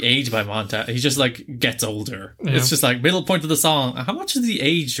doesn't really age by montage. He just, gets older. Yeah. It's just, middle point of the song. How much has he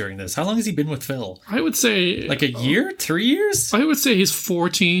aged during this? How long has he been with Phil? I would say... a year? 3 years? I would say he's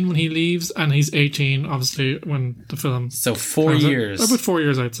 14 when he leaves, and he's 18, obviously, when the film... So 4 years. About 4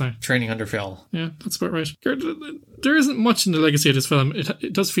 years, I'd say. Training under Phil. Yeah, that's about right. There isn't much in the legacy of this film.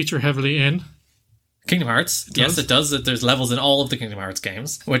 It does feature heavily in... Kingdom Hearts. Yes, it does. There's levels in all of the Kingdom Hearts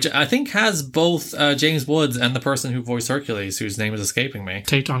games, which I think has both James Woods and the person who voiced Hercules, whose name is escaping me.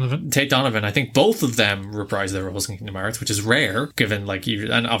 Tate Donovan. I think both of them reprise their roles in Kingdom Hearts, which is rare, given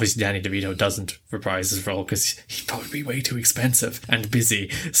and obviously Danny DeVito doesn't reprise his role because he'd probably be way too expensive and busy.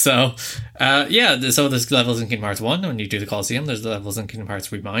 So, so there's levels in Kingdom Hearts 1 when you do the Colosseum. There's levels in Kingdom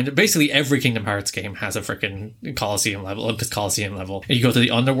Hearts Rewind. Basically, every Kingdom Hearts game has a freaking Colosseum level, Olympus Colosseum level. You go to the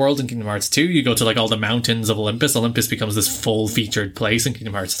Underworld in Kingdom Hearts 2, you go to all the mountains of Olympus. Olympus becomes this full featured place in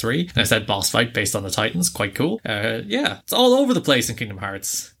Kingdom Hearts 3. And I said boss fight based on the Titans. Quite cool. It's all over the place in Kingdom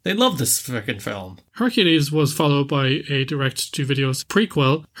Hearts. They love this freaking film. Hercules was followed by a direct-to-video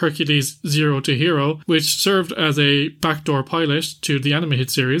prequel, Hercules Zero to Hero, which served as a backdoor pilot to the animated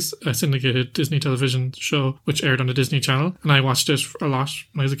series, a syndicated Disney television show which aired on the Disney Channel, and I watched it a lot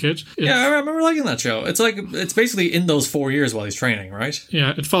when I was a kid. I remember liking that show. It's basically in those 4 years while he's training, right?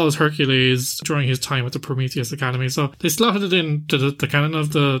 Yeah, it follows Hercules during his time at the Prometheus Academy, so they slotted it into the canon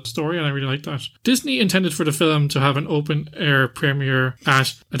of the story, and I really like that. Disney intended for the film to have an open-air premiere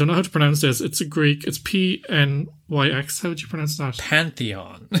at, I don't know how to pronounce this, it's a Greek, it's PNYX. How would you pronounce that?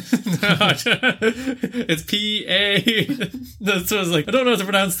 Pantheon. It's P-A. That's what I was like, I don't know how to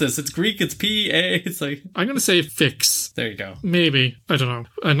pronounce this. It's Greek, it's P-A. It's like... I'm going to say Fix. There you go. Maybe. I don't know.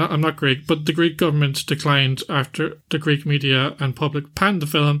 I'm not Greek, but the Greek government declined after the Greek media and public panned the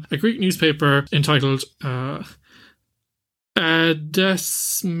film. A Greek newspaper entitled...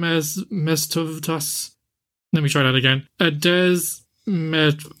 Desmestovtas. Let me try that again.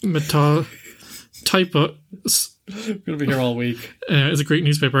 Desmetmetal-typos. I'm going to be here all week. Is a Greek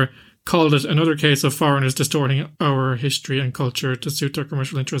newspaper, called it another case of foreigners distorting our history and culture to suit their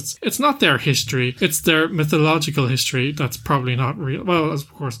commercial interests. It's not their history, it's their mythological history that's probably not real. Well,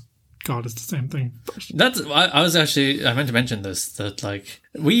 of course, God is the same thing. That's I meant to mention this, that like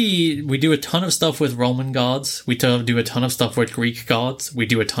we do a ton of stuff with Roman gods, we do a ton of stuff with Greek gods, we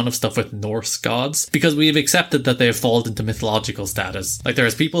do a ton of stuff with Norse gods, because we've accepted that they have fallen into mythological status. Like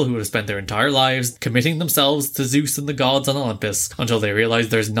there's people who have spent their entire lives committing themselves to Zeus and the gods on Olympus until they realize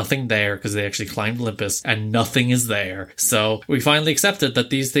there's nothing there because they actually climbed Olympus and nothing is there. So we finally accepted that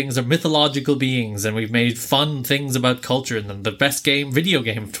these things are mythological beings, and we've made fun things about culture in them. The best video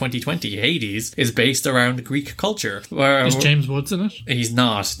game of 2020, Hades, is based around Greek culture. Is James Woods in it? He's not.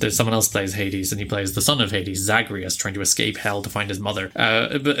 There's someone else plays Hades, and he plays the son of Hades, Zagreus, trying to escape hell to find his mother.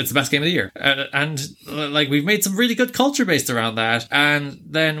 But it's the best game of the year. Like we've made some really good culture based around that, and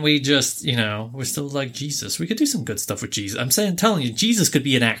then we just, we're still like Jesus. We could do some good stuff with Jesus. I'm telling you, Jesus could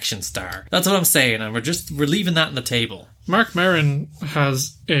be an action star. That's what I'm saying, and we're leaving that on the table. Mark Maron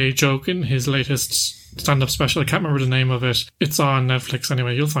has a joke in his latest stand-up special. I can't remember the name of it. It's on Netflix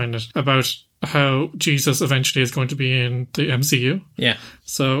anyway. You'll find it. About how Jesus eventually is going to be in the MCU. Yeah.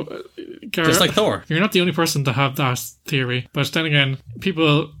 So, Garrett, just like Thor. You're not the only person to have that theory. But then again,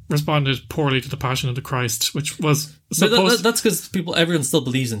 people responded poorly to the Passion of the Christ, which was supposed... That's because everyone still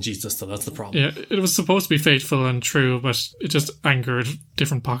believes in Jesus, though. That's the problem. Yeah, it was supposed to be faithful and true, but it just angered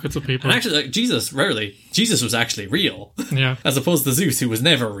different pockets of people. And actually, Jesus was actually real. Yeah. As opposed to Zeus, who was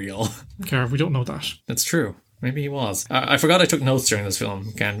never real. Garrett, we don't know that. It's true. Maybe he was. I forgot I took notes during this film,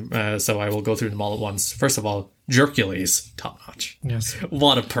 again, so I will go through them all at once. First of all, Hercules, top notch. Yes.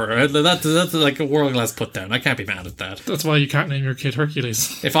 What a purr. That's like a world class put down. I can't be mad at that. That's why you can't name your kid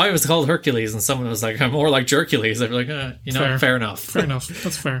Hercules. If I was called Hercules and someone was like, I'm more like Jercules, I'd be like, fair enough. Fair enough.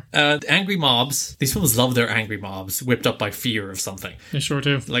 That's fair. Angry mobs. These films love their angry mobs, whipped up by fear of something. They sure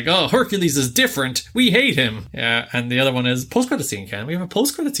do. Like, oh, Hercules is different. We hate him. Yeah, and the other one is post-credit scene, Ken. We have a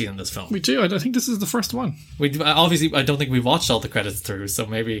post-credit scene in this film. We do. I think this is the first one. Obviously, I don't think we've watched all the credits through, so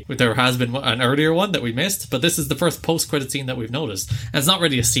maybe there has been an earlier one that we missed, but this is the first post-credit scene that we've noticed. And it's not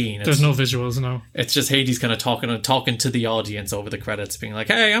really a scene. There's no visuals, no. It's just Hades kind of talking to the audience over the credits, being like,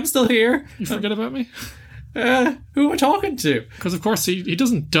 hey, I'm still here. You forget about me? Who am I talking to? Because of course he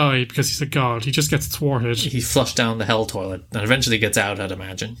doesn't die because he's a god. He just gets thwarted. He's flushed down the hell toilet and eventually gets out, I'd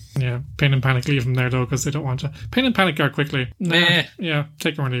imagine. Yeah, Pain and Panic leave him there though because they don't want to. Pain and Panic are quickly. Nah. Yeah,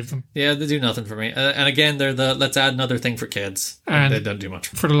 take them or leave them. Yeah, they do nothing for me. And again, they're the let's add another thing for kids. And they don't do much.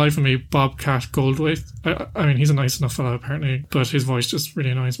 For the life of me, Bobcat Goldthwait. I mean, he's a nice enough fellow apparently, but his voice just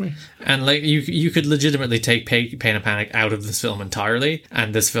really annoys me. And like you could legitimately take Pain and Panic out of this film entirely,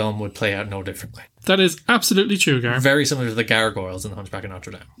 and this film would play out no differently. That is absolutely true, Gar. Very similar to the gargoyles in The Hunchback of Notre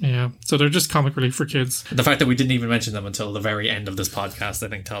Dame. Yeah, so they're just comic relief for kids. The fact that we didn't even mention them until the very end of this podcast, I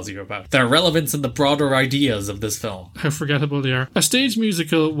think, tells you about their relevance in the broader ideas of this film. How forgettable they are. A stage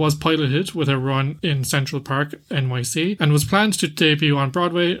musical was piloted with a run in Central Park, NYC, and was planned to debut on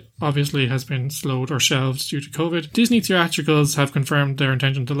Broadway. Obviously has been slowed or shelved due to COVID. Disney Theatricals have confirmed their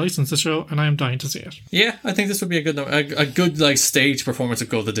intention to license the show, and I am dying to see it. Yeah, I think this would be a good like stage performance of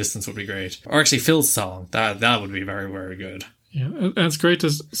Go the Distance would be great. Or actually Phil's song. That would be very, very good. Yeah, and it's great to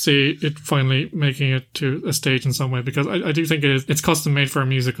see it finally making it to a stage in some way, because I do think it's custom made for a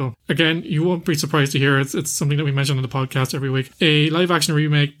musical. Again, you won't be surprised to hear it's something that we mention on the podcast every week. A live-action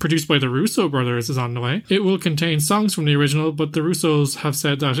remake produced by the Russo brothers is on the way. It will contain songs from the original, but the Russos have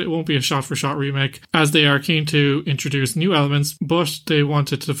said that it won't be a shot-for-shot remake, as they are keen to introduce new elements, but they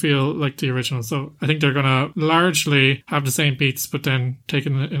want it to feel like the original. So I think they're going to largely have the same beats, but then take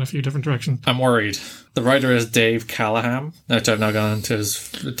it in a few different directions. I'm worried. The writer is Dave Callaham, which I've now gone to his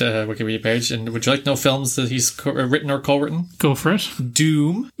Wikipedia page. And would you like to know films that he's written or co-written? Go for it.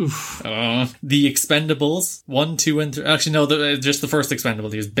 Doom. Oof. The Expendables 1, 2, and 3. Actually, no, just the first Expendable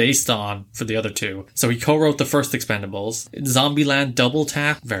he was based on for the other two. So he co-wrote the first Expendables. Zombieland Double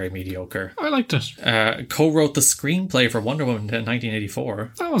Tap, very mediocre. I liked it. Co-wrote the screenplay for Wonder Woman in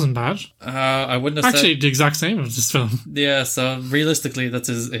 1984. That wasn't bad. I wouldn't have Actually, the exact same as this film. Yeah, so realistically, that's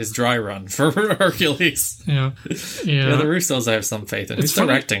his dry run for Hercules. Yeah. The Russos those I have some faith in. It's Who's funny-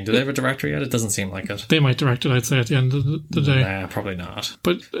 directing? Do they have a director yet? It doesn't seem like it. They might direct it, I'd say, at the end of the day. Nah, probably not.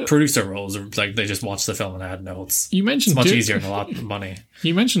 But Producer roles are like they just watch the film and add notes. you mentioned It's much Doom- easier and a lot of money.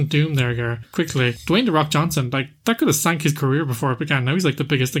 You mentioned Doom there, Gar. Quickly, Dwayne The Rock Johnson, like that could have sank his career before it began. Now he's like the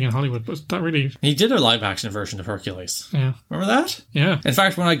biggest thing in Hollywood, but that really, He did a live action version of Hercules. yeah, Remember that? yeah. In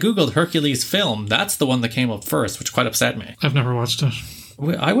fact, when I googled Hercules film, that's the one that came up first, which quite upset me. I've never watched it.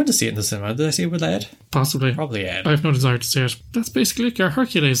 I went to see it in the cinema. Did I see it with Ed? Possibly. Probably Ed. I have no desire to see it. That's basically it, Gar.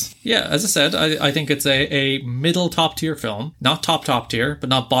 Hercules. Yeah, as I said, I think it's a middle top tier film. Not top tier, but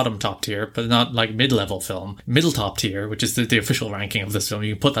not bottom top tier, but not like mid-level film. Middle top tier, which is the official ranking of this film.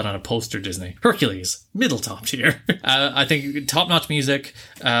 You can put that on a poster, Disney. Hercules, middle top tier. I think top-notch music,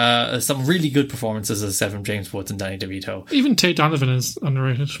 some really good performances, as I said, from James Woods and Danny DeVito. Even Tate Donovan is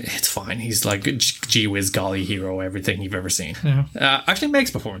underrated. It's fine. He's like gee whiz golly hero, everything you've ever seen. Yeah. Actually,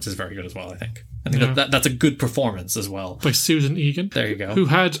 Meg's performance is very good as well, I think. I think that's a good performance as well. By Susan Egan. There you go. Who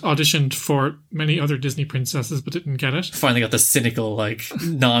had auditioned for many other Disney princesses but didn't get it. Finally got the cynical, like,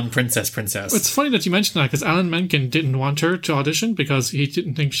 non-princess princess. It's funny that you mentioned that because Alan Menken didn't want her to audition because he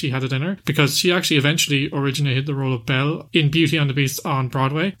didn't think she had it in her. Because she actually eventually originated the role of Belle in Beauty and the Beast on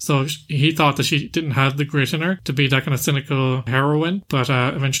Broadway. So he thought that she didn't have the grit in her to be that kind of cynical heroine. But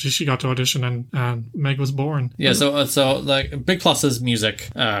eventually she got to audition and Meg was born. Yeah, so like big pluses, music,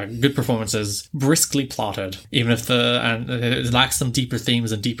 good performances, briskly plotted, even if it lacks some deeper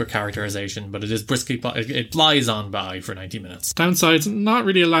themes and deeper characterization, but it is briskly plotted. It flies on by for 90 minutes. Downsides, not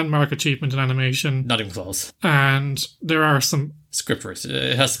really a landmark achievement in animation. Not even close. And there are some Script issues.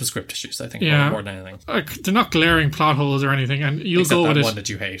 It has some script issues, I think, Yeah. more than anything. they're not glaring plot holes or anything, and you'll Except go with that it. one that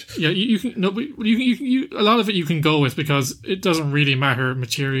you hate. Yeah, you can. No, but you a lot of it you can go with because it doesn't really matter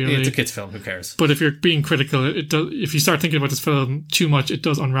materially. It's a kid's film, who cares? But if you're being critical, it does. If you start thinking about this film too much, it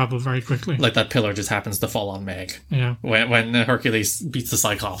does unravel very quickly. Like that pillar just happens to fall on Meg. Yeah. When Hercules beats the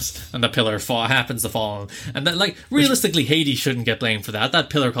Cyclops and the pillar happens to fall on. And then, like, realistically, Hades shouldn't get blamed for that. That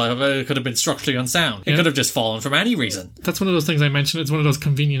pillar could have been structurally unsound. It Yeah. could have just fallen from any reason. That's one of those things I mentioned. It's one of those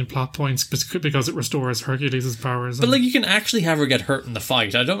convenient plot points because it restores Hercules' powers. But, like, you can actually have her get hurt in the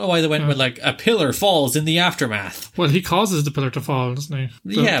fight. I don't know why they went with, like, a pillar falls in the aftermath. well, he causes the pillar to fall, doesn't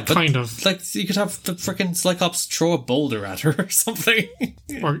he? So, Yeah, but, kind of. like, you could have the frickin' Cyclops throw a boulder at her or something.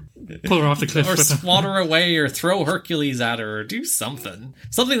 Or pull her off the cliff. Or with swat her away, or throw Hercules at her, or do something.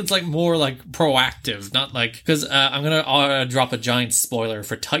 Something that's, like, more, like, proactive, not like... Because I'm going to drop a giant spoiler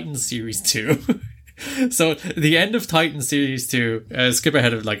for Titan Series 2. So, the end of Titan Series 2, skip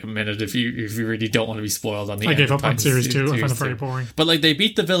ahead of like a minute if you really don't want to be spoiled on the I end gave of up on Titan Series 2. I found it 2. very boring. But like they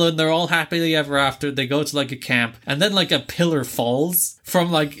beat the villain, they're all happily ever after, they go to like a camp, and then like a pillar falls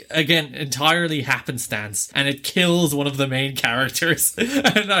from like, again, entirely happenstance, and it kills one of the main characters.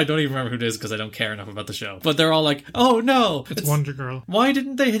 And I don't even remember who it is because I don't care enough about the show. But they're all like, oh no! It's Wonder Girl. Why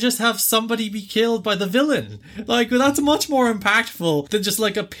didn't they just have somebody be killed by the villain? Like, that's much more impactful than just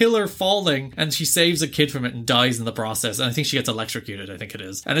like a pillar falling and she saves a kid from it and dies in the process. And I think she gets electrocuted, I think it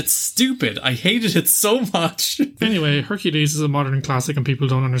is. And it's stupid. I hated it so much. Anyway, Hercules is a modern classic and people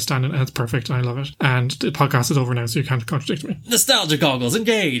don't understand it, and it's perfect and I love it. And the podcast is over now, so you can't contradict me. Nostalgia goggles,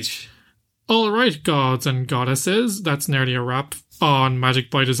 engage. Alright, gods and goddesses, that's nearly a wrap on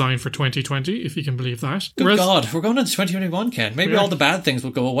Magic by Design for 2020, if you can believe that. Good God, we're going into 2021, Ken. Maybe Yeah. all the bad things will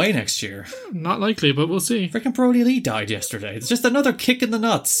go away next year. Not likely, but we'll see. Freaking Brody Lee died yesterday. It's just another kick in the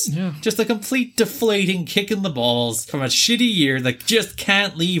nuts. Yeah. Just a complete deflating kick in the balls from a shitty year that just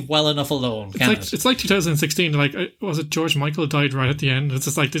can't leave well enough alone, can it? It's like 2016, like, was it George Michael died right at the end? It's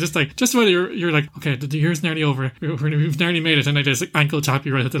just like, just when you're like, okay, the year's nearly over, we've nearly made it, and they just ankle tap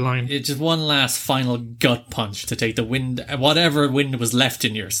you right at the line. It's just one last final gut punch to take the wind, whatever wind was left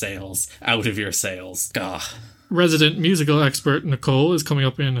in your sails, out of your sails. Gah. Resident musical expert Nicole is coming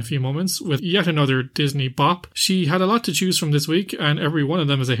up in a few moments with yet another Disney bop. She had a lot to choose from this week, and every one of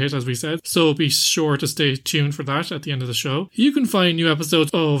them is a hit, as we said, so be sure to stay tuned for that at the end of the show. You can find new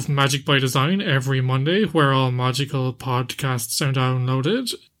episodes of Magic by Design every Monday, where all magical podcasts are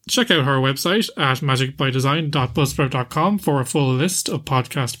downloaded. Check out our website at magicbydesign.buzzsprout.com for a full list of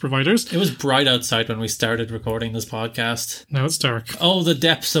podcast providers. It was bright outside when we started recording this podcast. Now it's dark. Oh, the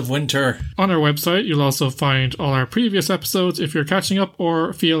depths of winter. On our website, you'll also find all our previous episodes if you're catching up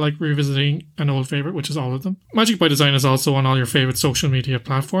or feel like revisiting an old favourite, which is all of them. Magic by Design is also on all your favourite social media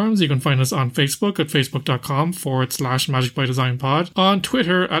platforms. You can find us on Facebook at facebook.com/Magic by Design Pod, on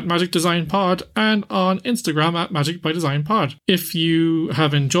Twitter at Magic Design Pod, and on Instagram at Magic by Design Pod. If you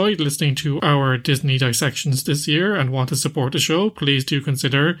have enjoyed enjoyed listening to our Disney dissections this year and want to support the show, please do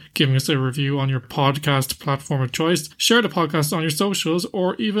consider giving us a review on your podcast platform of choice, share the podcast on your socials,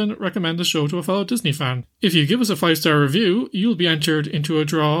 or even recommend the show to a fellow Disney fan. If you give us a 5-star review, you'll be entered into a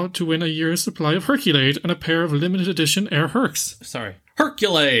draw to win a year's supply of Herculade and a pair of limited edition Air Hercs. Sorry.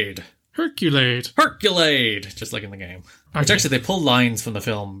 Herculade! Just like in the game. Which actually, they pull lines from the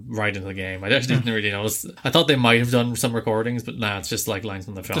film right into the game. I actually didn't really notice. I thought they might have done some recordings, but nah, it's just like lines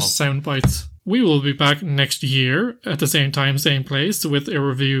from the film. Just sound bites. We will be back next year at the same time, same place, with a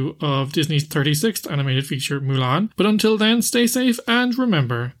review of Disney's 36th animated feature, Mulan. But until then, stay safe and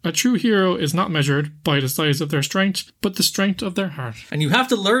remember, a true hero is not measured by the size of their strength, but the strength of their heart. And you have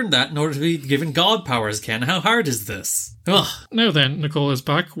to learn that in order to be given God powers, Ken. How hard is this? Ugh. Now then, Nicole is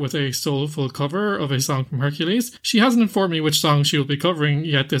back with a soulful cover of a song from Hercules. She hasn't informed me which song she will be covering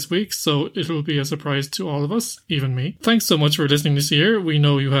yet this week, so it will be a surprise to all of us, even me. Thanks so much for listening this year. We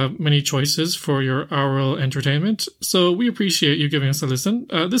know you have many choices for your aural entertainment, so we appreciate you giving us a listen.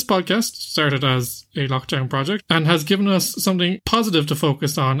 This podcast started as a lockdown project and has given us something positive to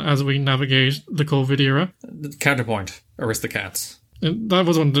focus on as we navigate the COVID era. Counterpoint, Aristocats. And that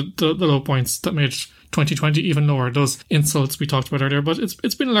was one of the low points that made 2020 even lower, those insults we talked about earlier, but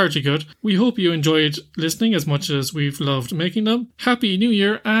it's been largely good. We hope you enjoyed listening as much as we've loved making them. Happy New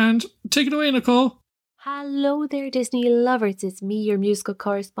Year, and take it away, Nicole. Hello there, Disney lovers. It's me, your musical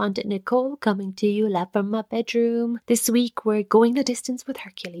correspondent, Nicole, coming to you live from my bedroom. This week, we're going the distance with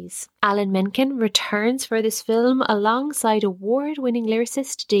Hercules. Alan Menken returns for this film alongside award-winning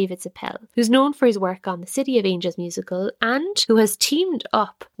lyricist David Zappel, who's known for his work on the City of Angels musical and who has teamed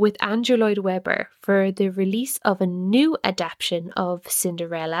up with Andrew Lloyd Webber for the release of a new adaptation of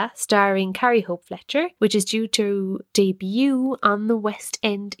Cinderella starring Carrie Hope Fletcher, which is due to debut on the West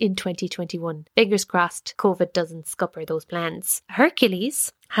End in 2021. Fingers crossed COVID doesn't scupper those plans.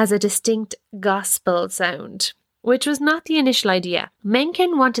 Hercules has a distinct gospel sound, which was not the initial idea.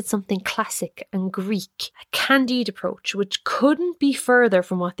 Menken wanted something classic and Greek, a Candide approach, which couldn't be further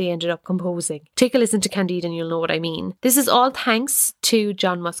from what they ended up composing. Take a listen to Candide and you'll know what I mean. This is all thanks to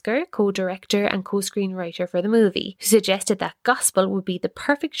John Musker, co-director and co-screenwriter for the movie, who suggested that gospel would be the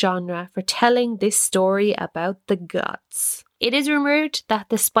perfect genre for telling this story about the gods. It is rumoured that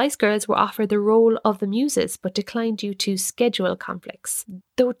the Spice Girls were offered the role of the Muses but declined due to schedule conflicts.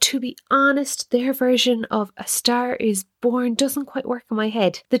 Though to be honest, their version of A Star is Born doesn't quite work in my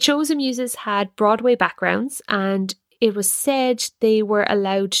head. The chosen Muses had Broadway backgrounds and it was said they were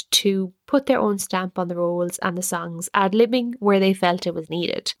allowed to put their own stamp on the roles and the songs, ad-libbing where they felt it was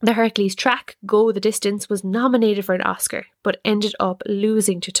needed. The Hercules track, Go the Distance, was nominated for an Oscar, but ended up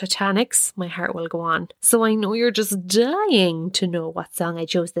losing to Titanic's My Heart Will Go On. So I know you're just dying to know what song I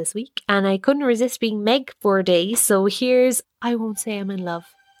chose this week, and I couldn't resist being Meg for a day, so here's I Won't Say I'm in Love.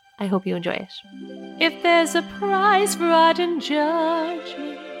 I hope you enjoy it. If there's a prize for art and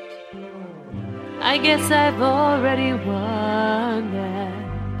judgment, I guess I've already won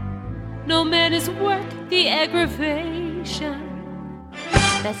that. No man is worth the aggravation.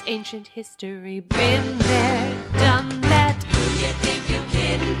 That's ancient history. Been there, done that. Do you think you're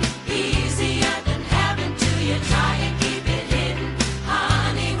kidding? Easier than having to. You try and keep it hidden.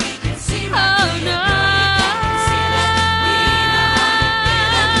 Honey, we can see right through your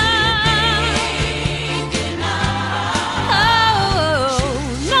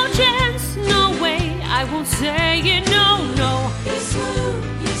say it, no, no. You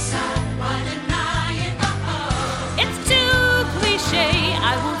swoon, you sigh, why deny it? It's too cliche.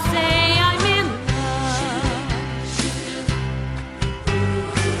 I won't say I'm in love.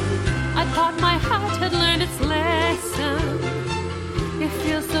 I thought my heart had learned its lesson. It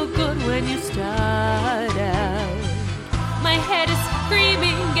feels so good when you start out. My head is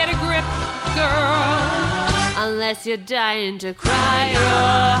screaming, get a grip, girl. Unless you're dying to cry your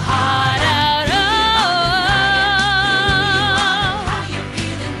heart out.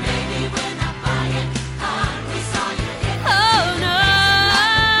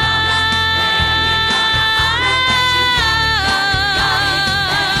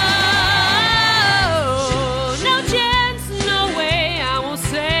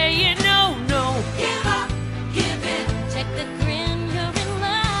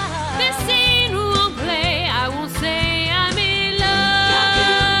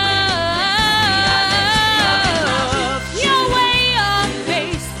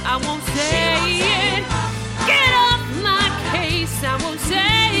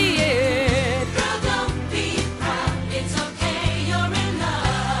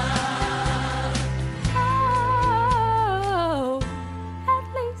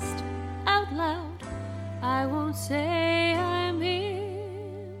 Say